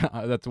that?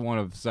 That's one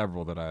of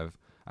several that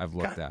I've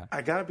looked at.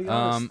 I gotta be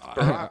honest,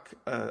 Barack.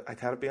 I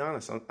gotta be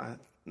honest. I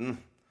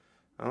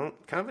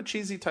don't, kind of a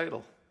cheesy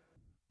title.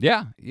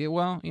 Yeah.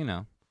 Well,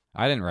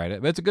 I didn't write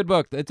it, but it's a good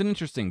book. It's an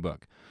interesting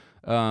book.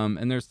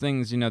 And there's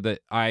things, that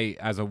I,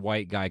 as a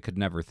white guy, could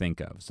never think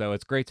of. So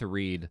it's great to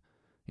read,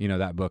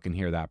 that book and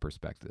hear that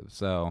perspective.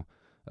 So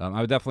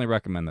I would definitely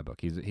recommend the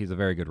book. He's a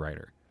very good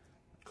writer.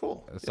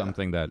 Cool.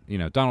 Something that,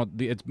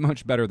 Donald, it's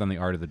much better than The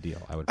Art of the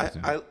Deal, I would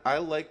presume. I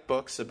like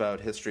books about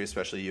history,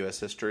 especially U.S.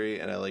 history,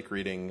 and I like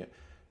reading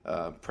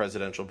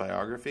presidential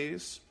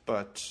biographies.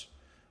 But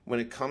when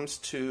it comes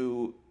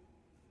to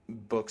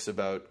books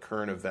about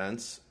current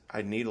events,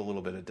 I need a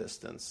little bit of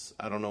distance.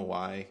 I don't know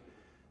why.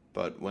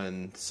 But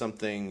when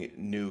something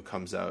new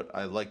comes out,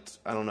 I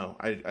don't know,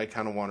 I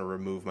kind of want to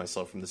remove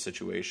myself from the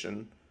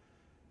situation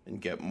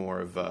and get more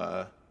of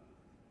a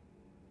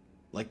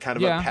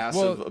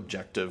passive,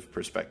 objective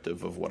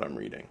perspective of what I'm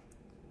reading.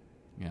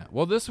 Yeah.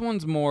 Well, this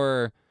one's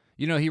more,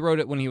 he wrote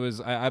it when he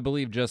was, I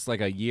believe, just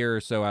like a year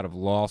or so out of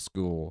law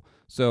school.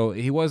 So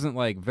he wasn't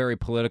very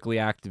politically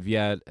active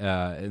yet.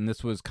 And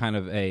this was kind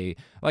of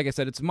like I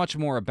said, it's much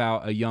more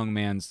about a young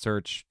man's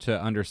search to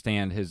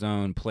understand his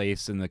own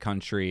place in the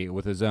country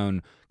with his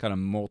own kind of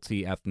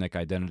multi-ethnic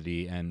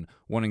identity and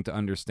wanting to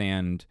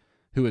understand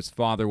who his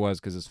father was,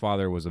 because his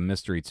father was a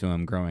mystery to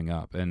him growing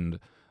up, and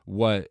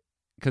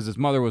because his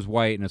mother was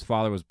white and his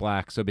father was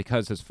black. So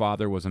because his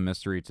father was a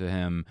mystery to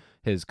him,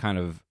 his kind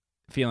of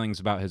feelings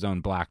about his own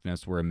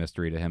blackness were a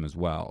mystery to him as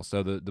well.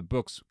 So the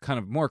book's kind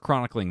of more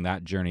chronicling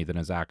that journey than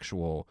his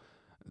actual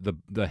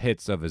the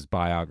hits of his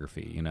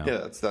biography.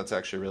 Yeah, that's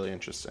actually really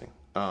interesting.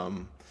 I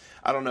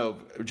don't know,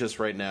 just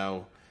right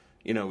now,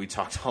 we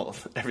talked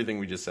everything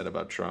we just said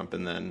about Trump,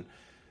 and then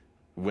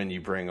when you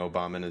bring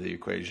Obama into the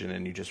equation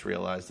and you just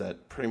realize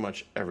that pretty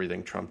much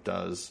everything Trump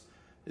does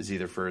is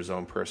either for his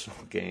own personal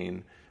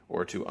gain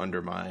or to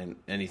undermine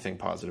anything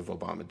positive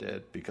Obama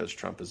did, because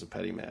Trump is a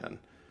petty man.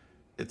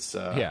 It's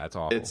awful.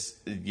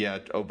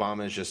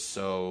 Obama is just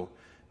so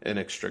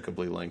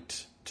inextricably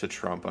linked to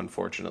Trump,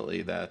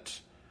 unfortunately, that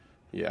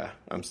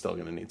I'm still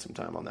going to need some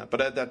time on that.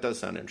 But that does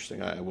sound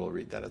interesting. I will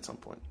read that at some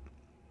point.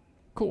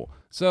 Cool.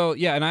 So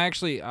and I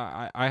actually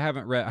I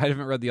haven't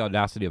read The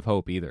Audacity of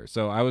Hope either.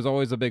 So I was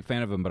always a big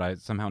fan of him, but I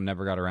somehow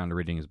never got around to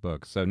reading his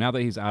books. So now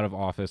that he's out of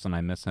office and I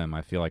miss him,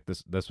 I feel like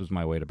this was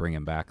my way to bring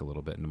him back a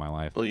little bit into my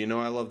life. Well,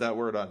 I love that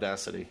word,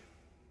 audacity.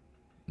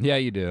 Yeah,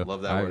 you do.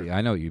 Love that word.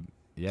 I know you.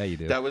 Yeah, you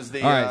do. That was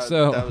the. All right,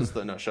 so that was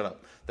the. No, shut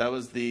up. That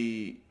was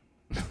the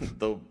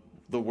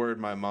the word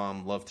my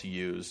mom loved to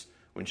use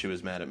when she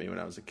was mad at me when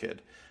I was a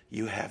kid.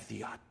 You have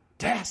the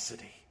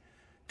audacity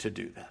to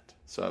do that.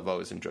 So I've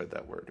always enjoyed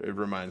that word. It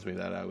reminds me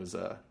that I was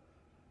a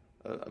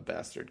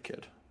bastard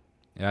kid.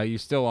 Yeah, you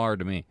still are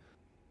to me.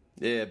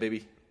 Yeah,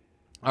 baby.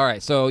 All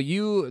right, so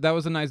that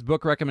was a nice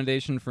book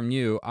recommendation from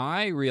you.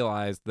 I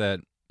realized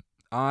that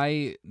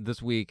I,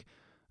 this week,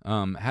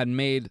 had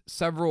made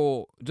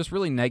several just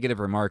really negative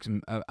remarks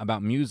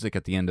about music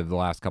at the end of the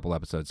last couple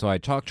episodes. So I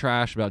talked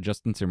trash about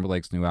Justin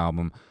Timberlake's new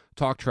album,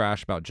 talked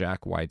trash about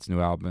Jack White's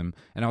new album,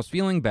 and I was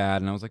feeling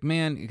bad, and I was like,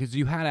 man, because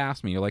you had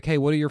asked me, you're like, hey,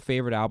 what are your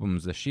favorite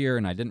albums this year?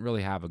 And I didn't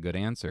really have a good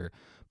answer.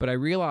 But I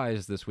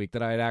realized this week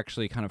that I had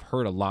actually kind of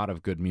heard a lot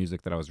of good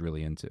music that I was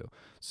really into.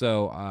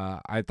 So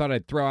I thought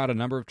I'd throw out a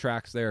number of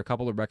tracks there, a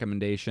couple of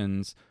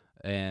recommendations,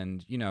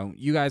 and,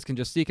 you guys can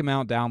just seek them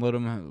out, download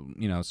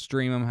them,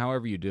 stream them,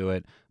 however you do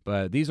it.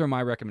 But these are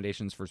my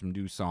recommendations for some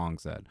new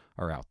songs that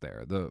are out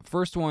there. The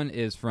first one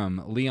is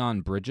from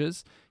Leon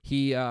Bridges.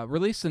 He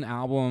released an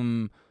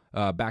album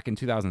back in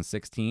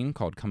 2016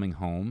 called Coming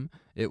Home.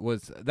 It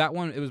was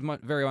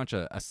very much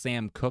a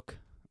Sam Cooke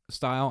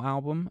style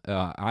album.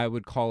 I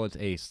would call it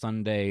a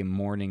Sunday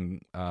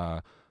morning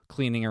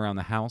cleaning around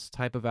the house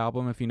type of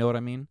album, if you know what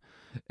I mean.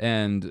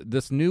 And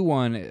this new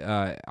one,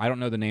 I don't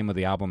know the name of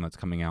the album that's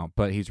coming out,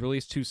 but he's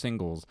released 2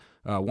 singles.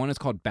 One is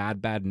called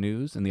Bad Bad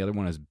News, and the other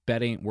one is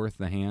Bet Ain't Worth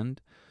the Hand.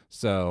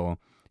 So,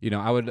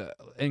 I would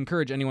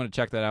encourage anyone to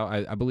check that out.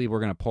 I believe we're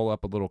going to pull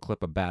up a little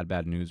clip of Bad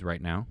Bad News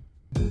right now.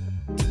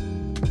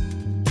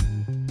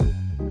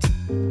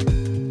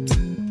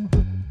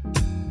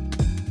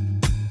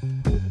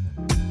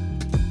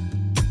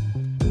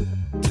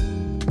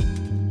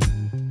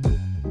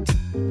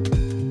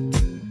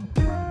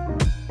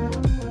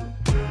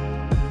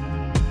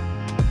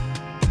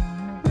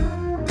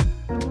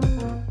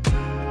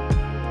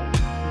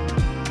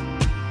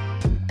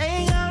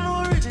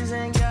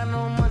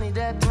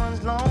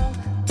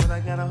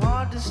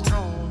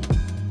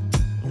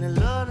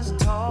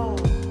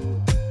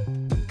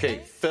 Okay,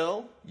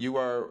 Phil, you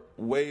are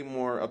way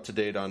more up to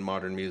date on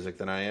modern music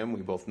than I am.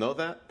 We both know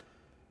that.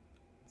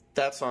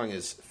 That song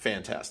is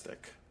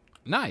fantastic.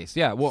 Nice,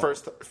 yeah. Well,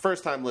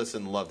 first time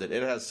listen, loved it.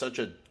 It has such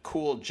a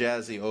cool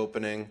jazzy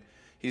opening.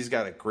 He's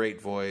got a great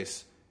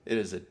voice. It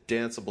is a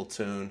danceable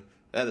tune.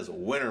 That is a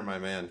winner, my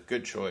man.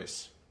 Good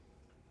choice.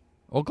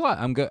 Well,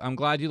 I'm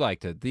glad you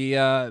liked it.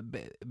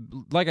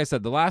 Like I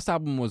said, the last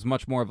album was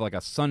much more of like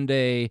a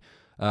Sunday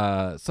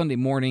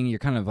morning. You're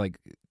kind of like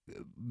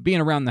being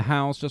around the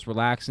house, just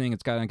relaxing.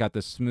 It's got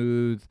this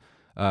smooth,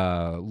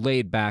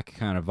 laid back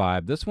kind of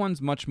vibe. This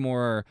one's much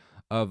more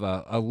of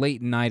a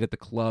late night at the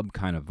club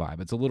kind of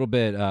vibe. It's a little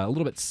bit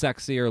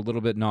sexier, a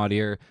little bit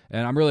naughtier,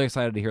 and I'm really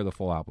excited to hear the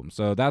full album.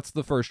 So that's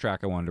the first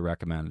track I wanted to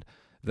recommend.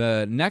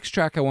 The next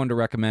track I wanted to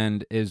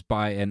recommend is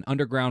by an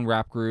underground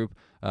rap group.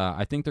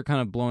 I think they're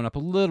kind of blowing up a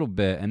little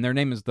bit, and their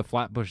name is the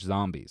Flatbush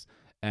Zombies.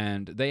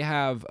 And they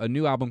have a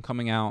new album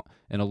coming out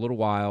in a little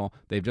while.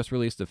 They've just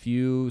released a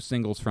few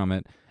singles from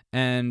it.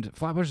 And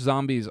Flatbush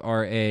Zombies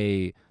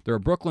they're a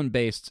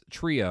Brooklyn-based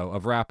trio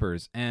of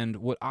rappers. And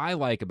what I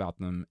like about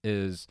them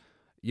is,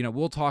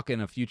 we'll talk in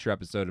a future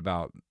episode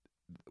about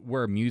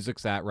where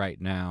music's at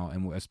right now,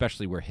 and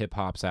especially where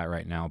hip-hop's at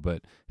right now.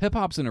 But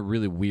hip-hop's in a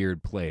really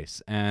weird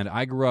place. And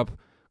I grew up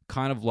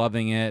kind of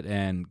loving it,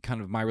 and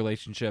kind of my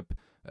relationship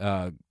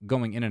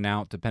going in and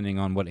out depending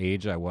on what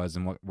age I was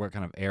and what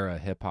kind of era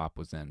hip-hop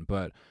was in.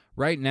 But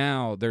right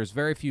now, there's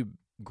very few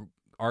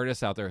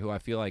artists out there who I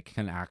feel like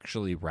can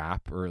actually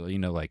rap or,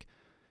 like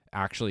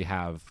actually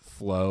have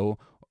flow,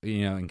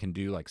 and can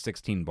do like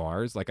 16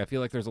 bars. Like, I feel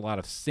like there's a lot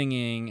of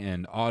singing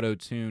and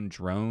auto-tune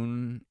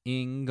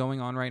droning going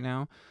on right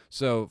now.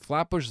 So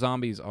Flatbush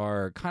Zombies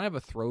are kind of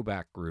a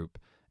throwback group.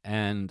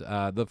 And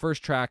the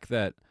first track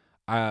that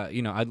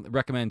I'd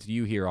recommend to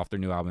you here off their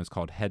new album is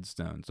called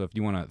Headstone. So if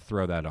you want to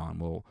throw that on,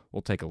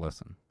 we'll take a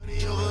listen.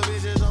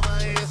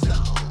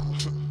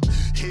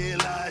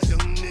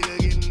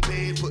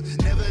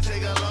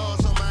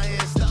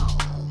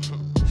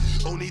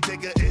 Only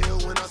take a L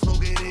when I'm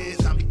smoking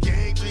it. I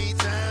became 3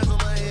 times on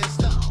my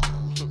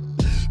headstone.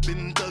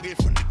 Been thugging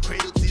from the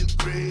cradle to the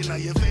grave. Now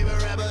your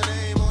favorite rapper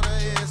name on a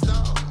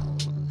headstone.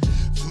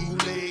 Too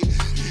late,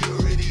 you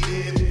already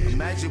dead.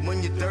 Imagine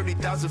when you're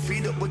 30,000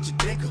 feet up, what you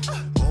think of?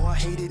 Oh, I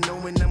hated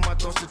knowing that my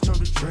thoughts would turn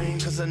to dream.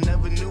 Cause I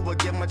never knew I'd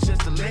get my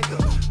chance to link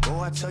up. Oh,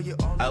 I tell you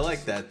all. I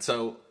like that.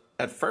 So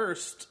at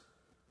first,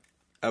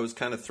 I was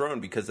kind of thrown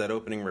because that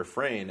opening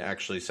refrain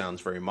actually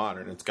sounds very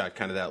modern. It's got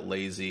kind of that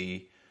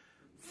lazy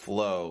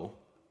flow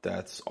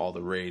that's all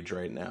the rage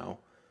right now.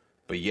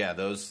 But yeah,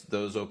 those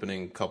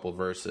opening couple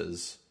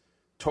verses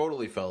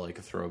totally felt like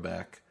a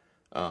throwback.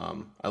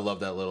 I love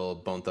that little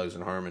Bone Thugs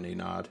and Harmony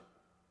nod at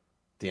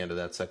the end of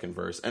that second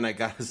verse. And I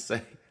gotta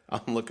say,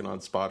 I'm looking on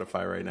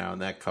Spotify right now,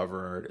 and that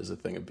cover art is a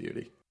thing of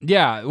beauty.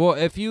 Yeah, well,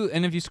 if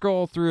you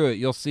scroll through it,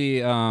 you'll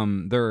see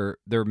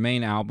their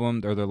main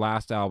album, or their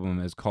last album,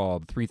 is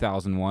called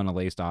 3001: A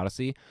Laced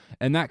Odyssey,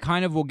 and that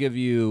kind of will give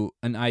you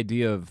an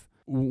idea of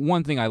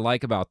one thing I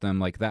like about them,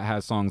 like that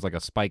has songs like a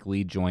Spike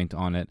Lee joint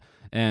on it,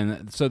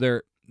 and so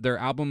their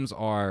albums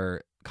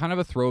are kind of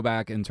a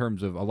throwback in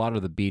terms of a lot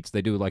of the beats.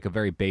 They do like a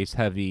very bass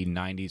heavy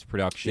 90s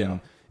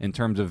production in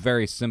terms of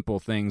very simple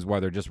things where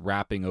they're just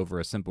rapping over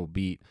a simple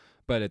beat.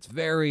 But it's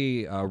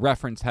very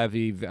reference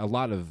heavy, a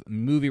lot of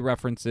movie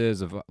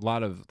references, a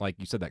lot of, like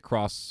you said, that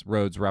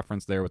Crossroads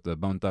reference there with the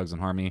Bone Thugs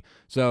and Harmony.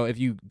 So if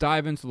you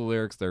dive into the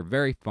lyrics, they're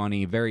very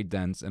funny, very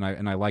dense, and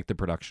I like the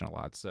production a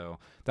lot. So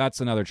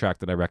that's another track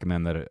that I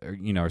recommend that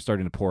are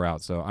starting to pour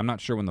out. So I'm not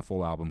sure when the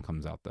full album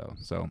comes out though.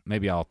 So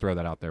maybe I'll throw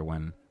that out there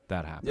when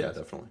that happens. Yeah,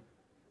 definitely.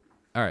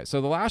 All right,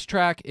 so the last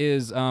track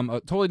is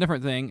a totally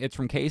different thing. It's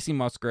from Casey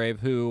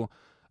Musgrave, who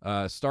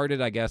started,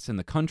 I guess, in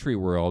the country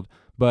world,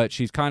 but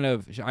she's kind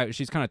of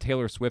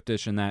Taylor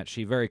Swiftish in that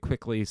she very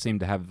quickly seemed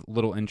to have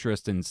little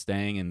interest in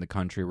staying in the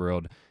country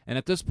world. And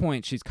at this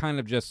point, she's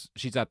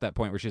at that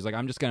point where she's like,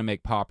 I'm just going to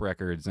make pop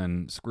records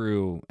and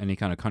screw any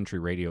kind of country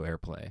radio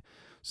airplay.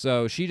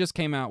 So she just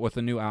came out with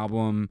a new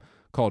album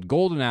called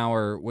Golden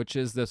Hour, which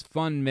is this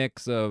fun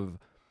mix of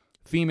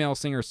female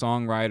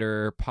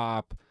singer-songwriter,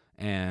 pop,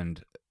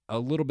 and a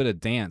little bit of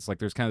dance. Like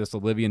there's kind of this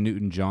Olivia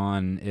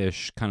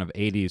Newton-John-ish kind of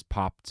 80s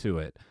pop to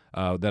it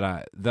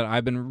that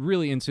I've been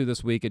really into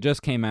this week. It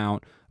just came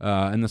out,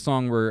 and the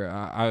song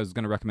I was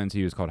going to recommend to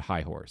you is called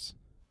High Horse.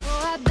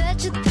 Oh, I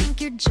bet you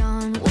think you're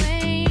John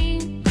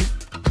Wayne,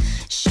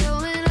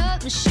 showing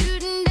up and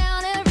shooting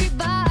down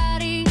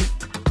everybody.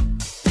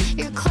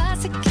 You're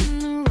classic in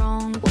the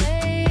wrong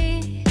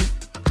way,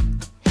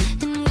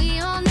 and we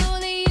all know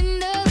the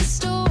end of the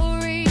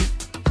story,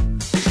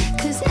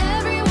 'cause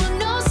everyone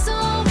knows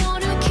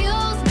someone who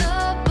kills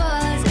the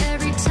buzz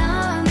every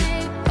time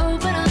they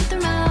open up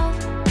their mouth.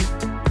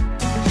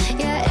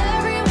 Yeah,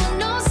 everyone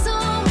knows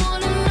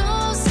someone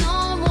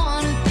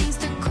who thinks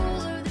they're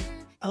cooler than...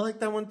 I like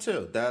that one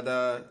too. That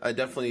I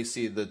definitely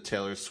see the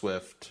Taylor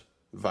Swift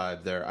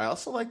vibe there. I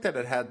also like that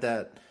it had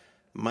that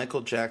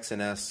Michael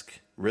Jackson-esque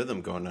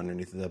rhythm going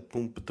underneath that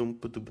boom ba-doom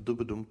ba-doom ba-doom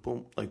ba-doom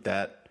boom like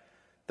that.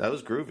 That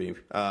was groovy.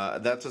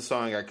 That's a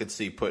song I could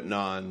see putting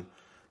on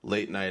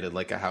late night at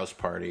like a house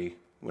party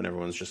when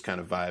everyone's just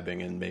kind of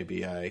vibing, and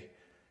maybe I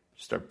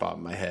start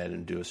bobbing my head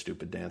and do a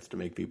stupid dance to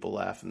make people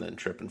laugh and then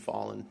trip and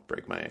fall and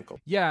break my ankle.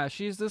 Yeah,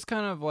 she's this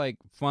kind of like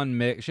fun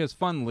mix. She has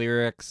fun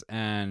lyrics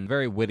and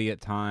very witty at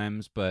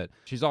times, but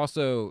she's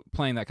also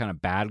playing that kind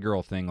of bad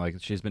girl thing. Like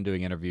she's been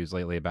doing interviews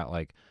lately about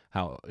like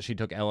how she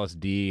took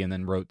LSD and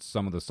then wrote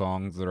some of the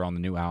songs that are on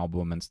the new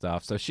album and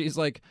stuff. So she's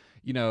like,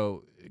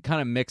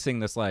 kind of mixing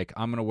this like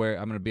I'm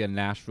gonna be a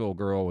Nashville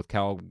girl with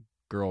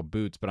cowgirl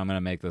boots, but I'm gonna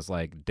make this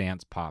like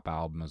dance pop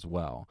album as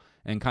well.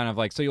 And kind of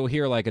like, so you'll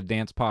hear like a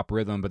dance pop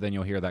rhythm, but then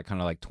you'll hear that kind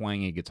of like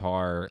twangy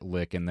guitar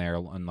lick in there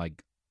and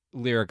like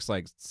lyrics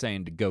like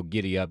saying to go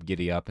giddy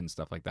up and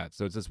stuff like that.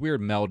 So it's this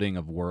weird melding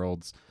of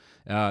worlds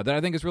that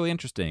I think is really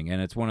interesting,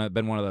 and it's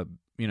been one of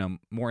the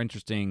more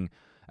interesting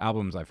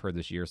albums I've heard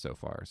this year so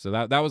far. So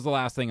that was the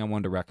last thing I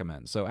wanted to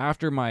recommend. So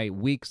after my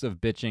weeks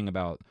of bitching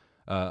about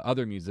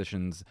other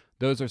musicians,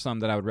 those are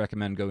some that I would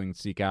recommend going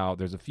seek out.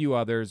 There's a few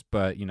others,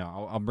 but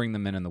I'll bring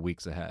them in the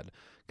weeks ahead,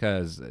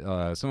 because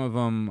some of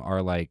them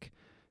are like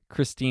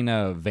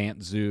Christina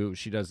Vantzu.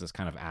 She does this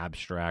kind of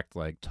abstract,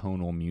 like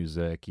tonal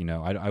music.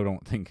 I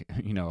don't think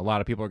a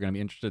lot of people are going to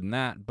be interested in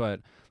that,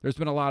 but there's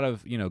been a lot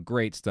of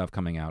great stuff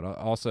coming out.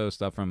 Also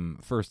stuff from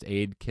First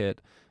Aid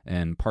Kit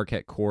and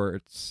Parquet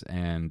Courts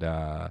and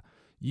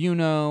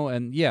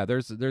and yeah,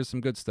 there's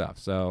some good stuff.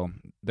 So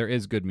there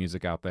is good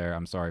music out there.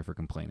 I'm sorry for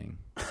complaining.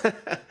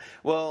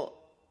 Well,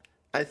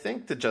 I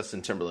think the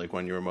Justin Timberlake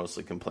one, you were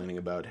mostly complaining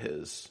about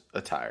his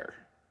attire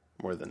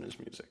more than his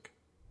music.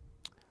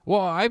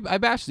 Well, I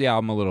bashed the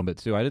album a little bit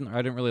too. I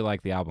didn't really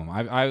like the album.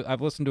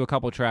 I've listened to a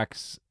couple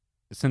tracks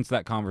since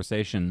that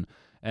conversation,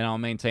 and I'll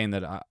maintain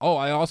that. I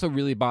also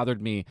really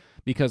bothered me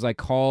because I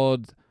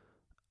called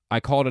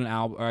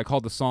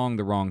the song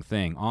the wrong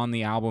thing. On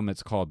the album,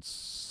 it's called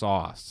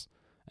Sauce,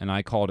 and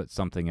I called it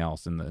something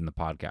else in the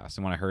podcast.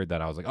 And when I heard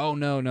that, I was like, oh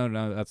no,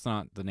 that's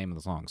not the name of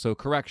the song. So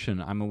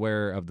correction, I'm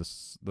aware of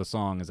the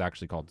song is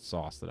actually called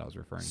Sauce that I was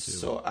referring to.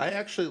 So I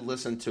actually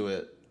listened to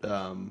it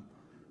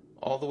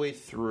all the way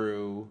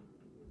through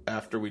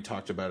after we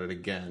talked about it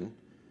again,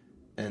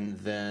 and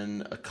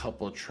then a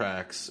couple of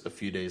tracks a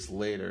few days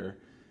later,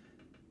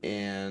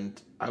 and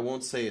I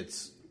won't say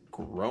it's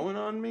growing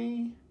on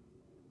me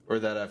or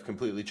that I've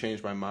completely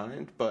changed my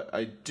mind, but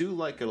I do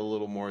like it a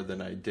little more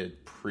than I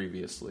did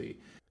previously.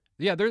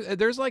 Yeah,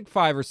 there's like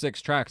 5 or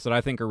 6 tracks that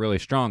I think are really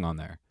strong on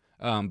there,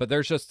 but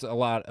there's just a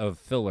lot of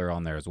filler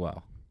on there as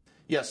well.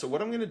 Yeah, so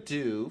what I'm going to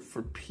do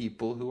for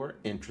people who are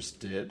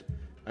interested,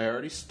 I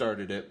already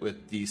started it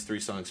with these 3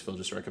 songs Phil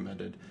just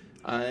recommended.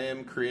 I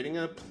am creating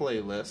a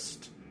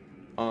playlist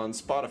on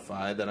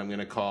Spotify that I'm going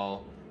to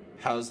call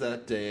How's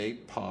That Day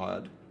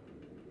Pod,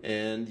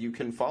 and you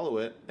can follow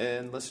it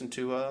and listen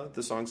to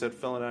the songs that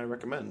Phil and I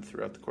recommend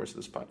throughout the course of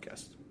this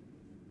podcast.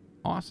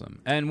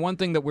 Awesome. And one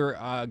thing that we're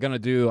going to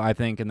do, I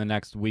think, in the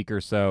next week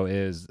or so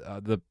is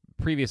the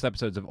previous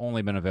episodes have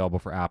only been available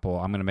for Apple.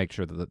 I'm going to make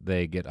sure that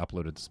they get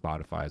uploaded to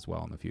Spotify as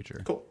well in the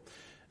future. Cool.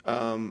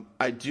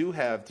 I do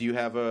have. Do you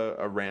have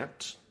a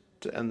rant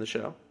to end the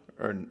show,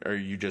 or are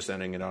you just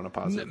ending it on a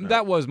positive note?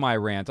 That was my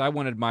rant. I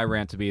wanted my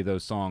rant to be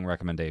those song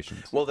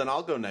recommendations. Well, then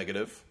I'll go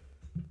negative.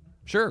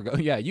 Sure.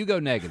 Yeah, you go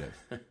negative.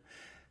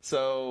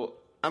 So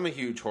I'm a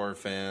huge horror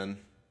fan,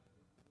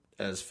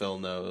 as Phil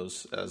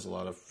knows, as a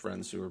lot of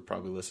friends who are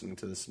probably listening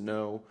to this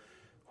know.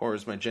 Horror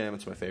is my jam.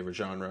 It's my favorite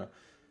genre.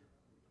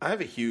 I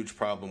have a huge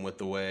problem with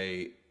the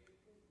way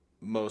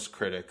most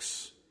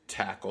critics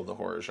tackle the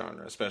horror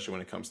genre, especially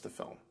when it comes to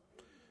film.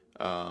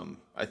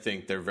 I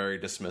think they're very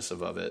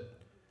dismissive of it.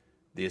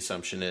 The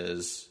assumption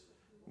is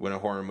when a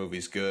horror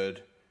movie's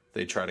good,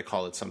 they try to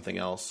call it something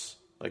else.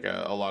 Like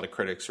a lot of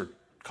critics are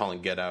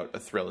calling Get Out a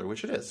thriller,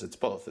 which it is. It's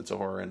both. It's a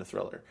horror and a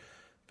thriller.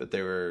 But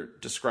they were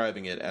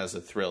describing it as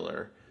a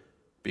thriller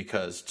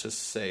because to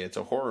say it's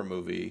a horror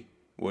movie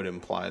would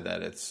imply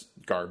that it's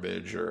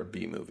garbage or a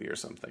B movie or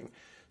something.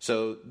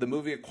 So the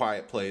movie A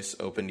Quiet Place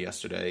opened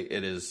yesterday.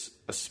 It is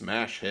a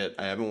smash hit.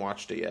 I haven't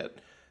watched it yet,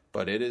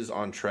 but it is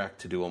on track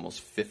to do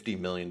almost $50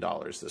 million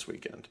this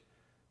weekend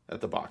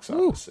at the box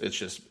office.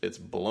 It's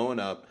blowing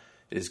up.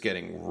 It is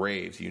getting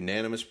raved,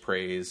 unanimous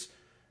praise.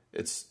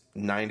 It's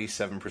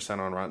 97%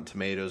 on Rotten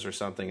Tomatoes or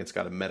something. It's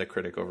got a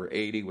Metacritic over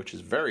 80, which is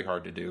very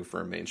hard to do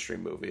for a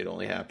mainstream movie. It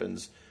only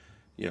happens,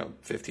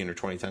 15 or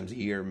 20 times a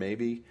year,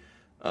 maybe,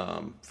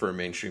 for a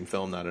mainstream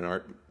film, not an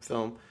art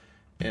film.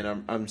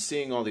 And I'm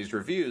seeing all these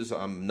reviews.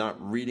 I'm not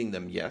reading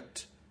them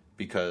yet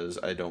because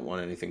I don't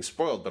want anything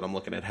spoiled, but I'm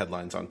looking at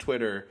headlines on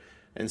Twitter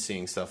and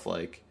seeing stuff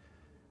like,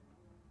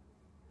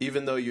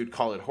 even though you'd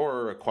call it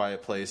horror, A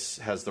Quiet Place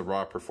has the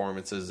raw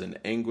performances and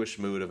anguished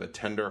mood of a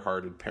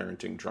tender-hearted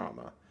parenting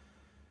drama.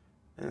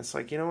 And it's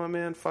like, you know what,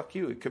 man? Fuck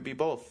you. It could be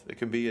both. It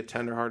could be a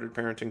tender-hearted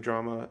parenting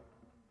drama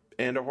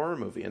and a horror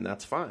movie, and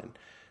that's fine.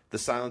 The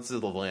Silence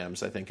of the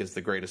Lambs, I think, is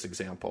the greatest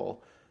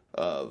example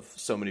of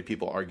so many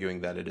people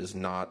arguing that it is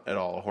not at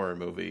all a horror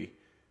movie.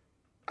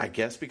 I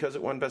guess because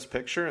it won Best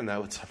Picture, and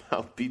that would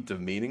somehow be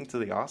demeaning to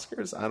the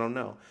Oscars? I don't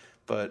know.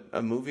 But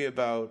a movie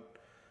about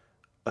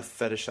a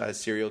fetishized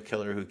serial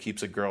killer who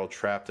keeps a girl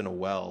trapped in a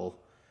well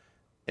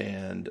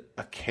and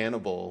a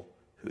cannibal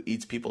who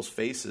eats people's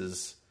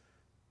faces...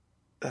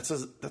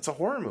 That's a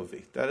horror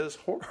movie. That is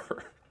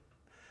horror.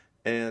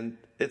 And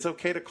it's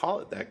okay to call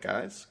it that,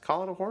 guys.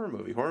 Call it a horror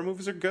movie. Horror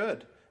movies are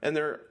good. And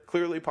they're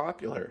clearly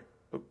popular.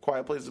 A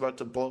Quiet Place is about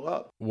to blow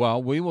up.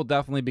 Well, we will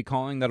definitely be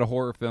calling that a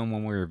horror film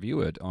when we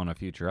review it on a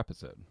future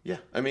episode. Yeah.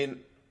 I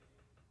mean,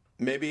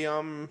 maybe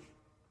I'll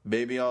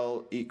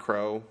eat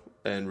crow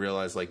and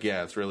realize,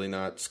 it's really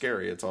not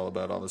scary. It's all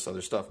about all this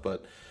other stuff.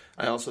 But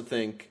I also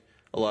think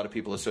a lot of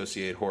people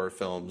associate horror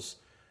films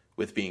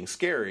with being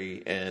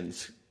scary, and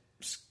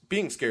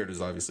being scared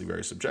is obviously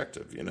very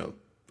subjective.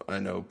 I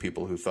know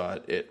people who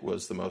thought it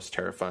was the most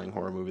terrifying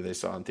horror movie they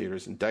saw in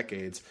theaters in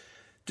decades.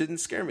 Didn't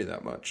scare me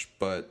that much,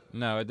 but...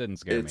 No, it didn't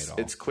scare me at all.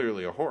 It's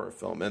clearly a horror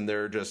film, and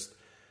the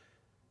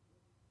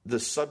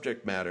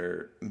subject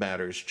matter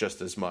matters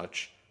just as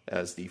much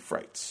as the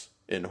frights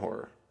in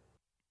horror.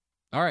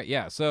 All right,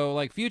 yeah.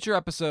 So, future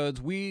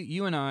episodes,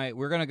 you and I,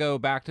 we're going to go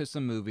back to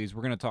some movies.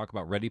 We're going to talk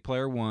about Ready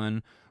Player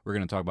One. We're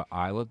going to talk about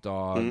Isle of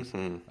Dogs.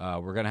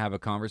 Mm-hmm. We're going to have a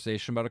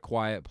conversation about A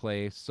Quiet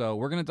Place. So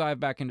we're going to dive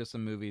back into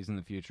some movies in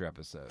the future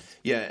episodes.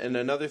 Yeah, and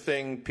another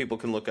thing people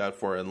can look out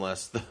for,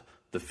 unless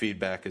the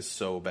feedback is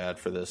so bad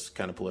for this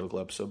kind of political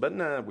episode, but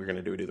we're going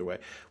to do it either way.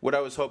 What I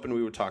was hoping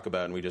we would talk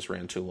about, and we just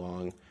ran too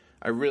long,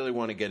 I really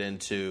want to get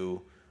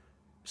into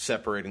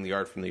separating the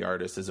art from the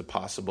artist. Is it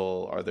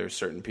possible? Are there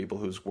certain people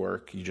whose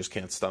work you just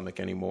can't stomach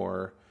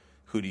anymore?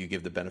 Who do you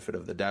give the benefit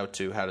of the doubt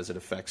to? How does it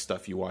affect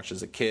stuff you watch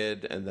as a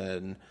kid, and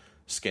then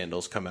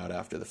scandals come out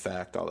after the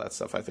fact, all that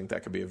stuff? I think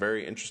that could be a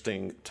very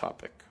interesting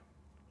topic.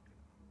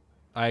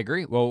 I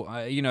agree. Well,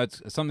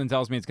 it's something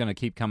tells me it's going to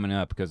keep coming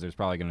up because there's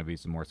probably going to be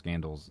some more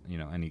scandals,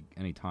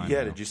 any time.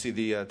 Yeah, did you see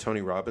the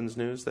Tony Robbins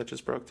news that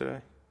just broke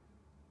today?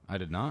 I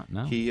did not,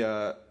 no. He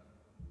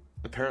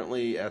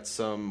apparently at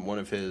one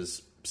of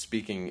his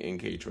speaking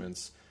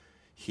engagements,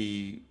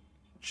 he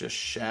just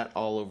shat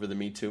all over the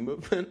Me Too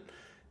movement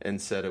and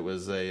said it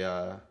was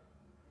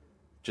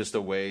just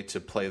a way to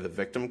play the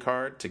victim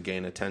card to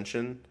gain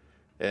attention.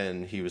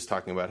 And he was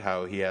talking about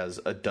how he has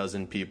a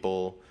dozen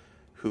people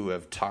who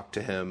have talked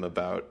to him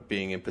about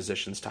being in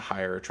positions to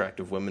hire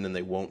attractive women, and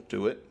they won't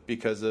do it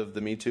because of the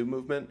Me Too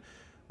movement,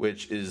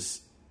 which is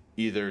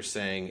either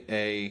saying,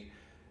 A,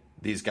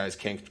 these guys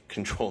can't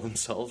control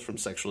themselves from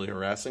sexually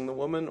harassing the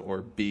woman, or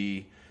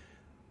B,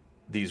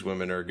 these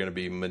women are going to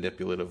be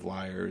manipulative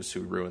liars who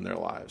ruin their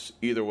lives.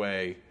 Either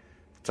way,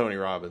 Tony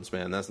Robbins,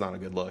 man, that's not a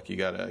good look. You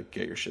got to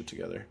get your shit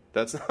together.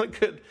 That's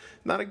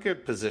not a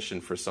good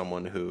position for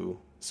someone who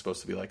is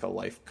supposed to be like a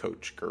life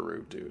coach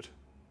guru, dude.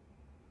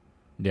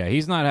 Yeah,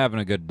 he's not having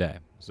a good day.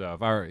 So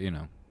if I were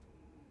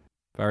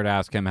to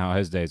ask him how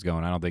his day's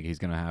going, I don't think he's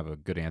going to have a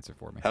good answer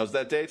for me. How's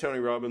that day, Tony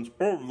Robbins?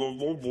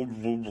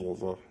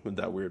 With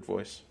that weird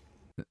voice.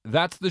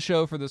 That's the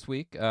show for this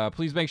week.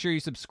 Please make sure you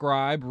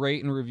subscribe,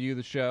 rate, and review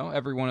the show.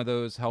 Every one of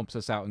those helps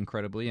us out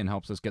incredibly and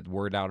helps us get the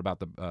word out about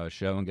the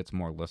show and get some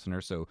more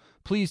listeners. So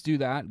please do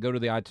that. Go to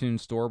the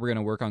iTunes store. We're going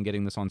to work on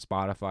getting this on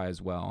Spotify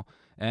as well.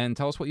 And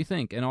tell us what you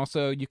think. And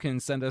also, you can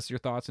send us your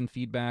thoughts and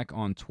feedback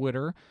on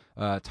Twitter.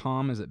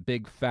 Tom is at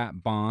Big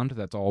Fat Bond.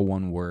 That's all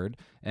one word.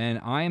 And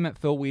I am at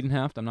Phil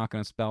Wiedenheft. I'm not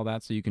going to spell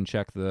that, so you can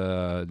check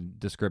the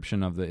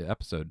description of the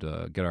episode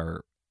to get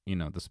our,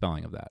 the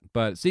spelling of that.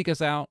 But seek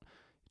us out.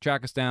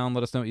 Track us down.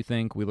 Let us know what you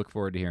think. We look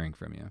forward to hearing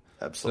from you.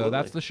 Absolutely. So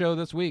that's the show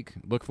this week.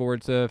 Look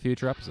forward to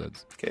future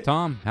episodes. Okay.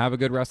 Tom, have a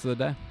good rest of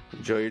the day.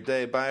 Enjoy your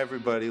day. Bye,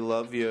 everybody.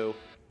 Love you.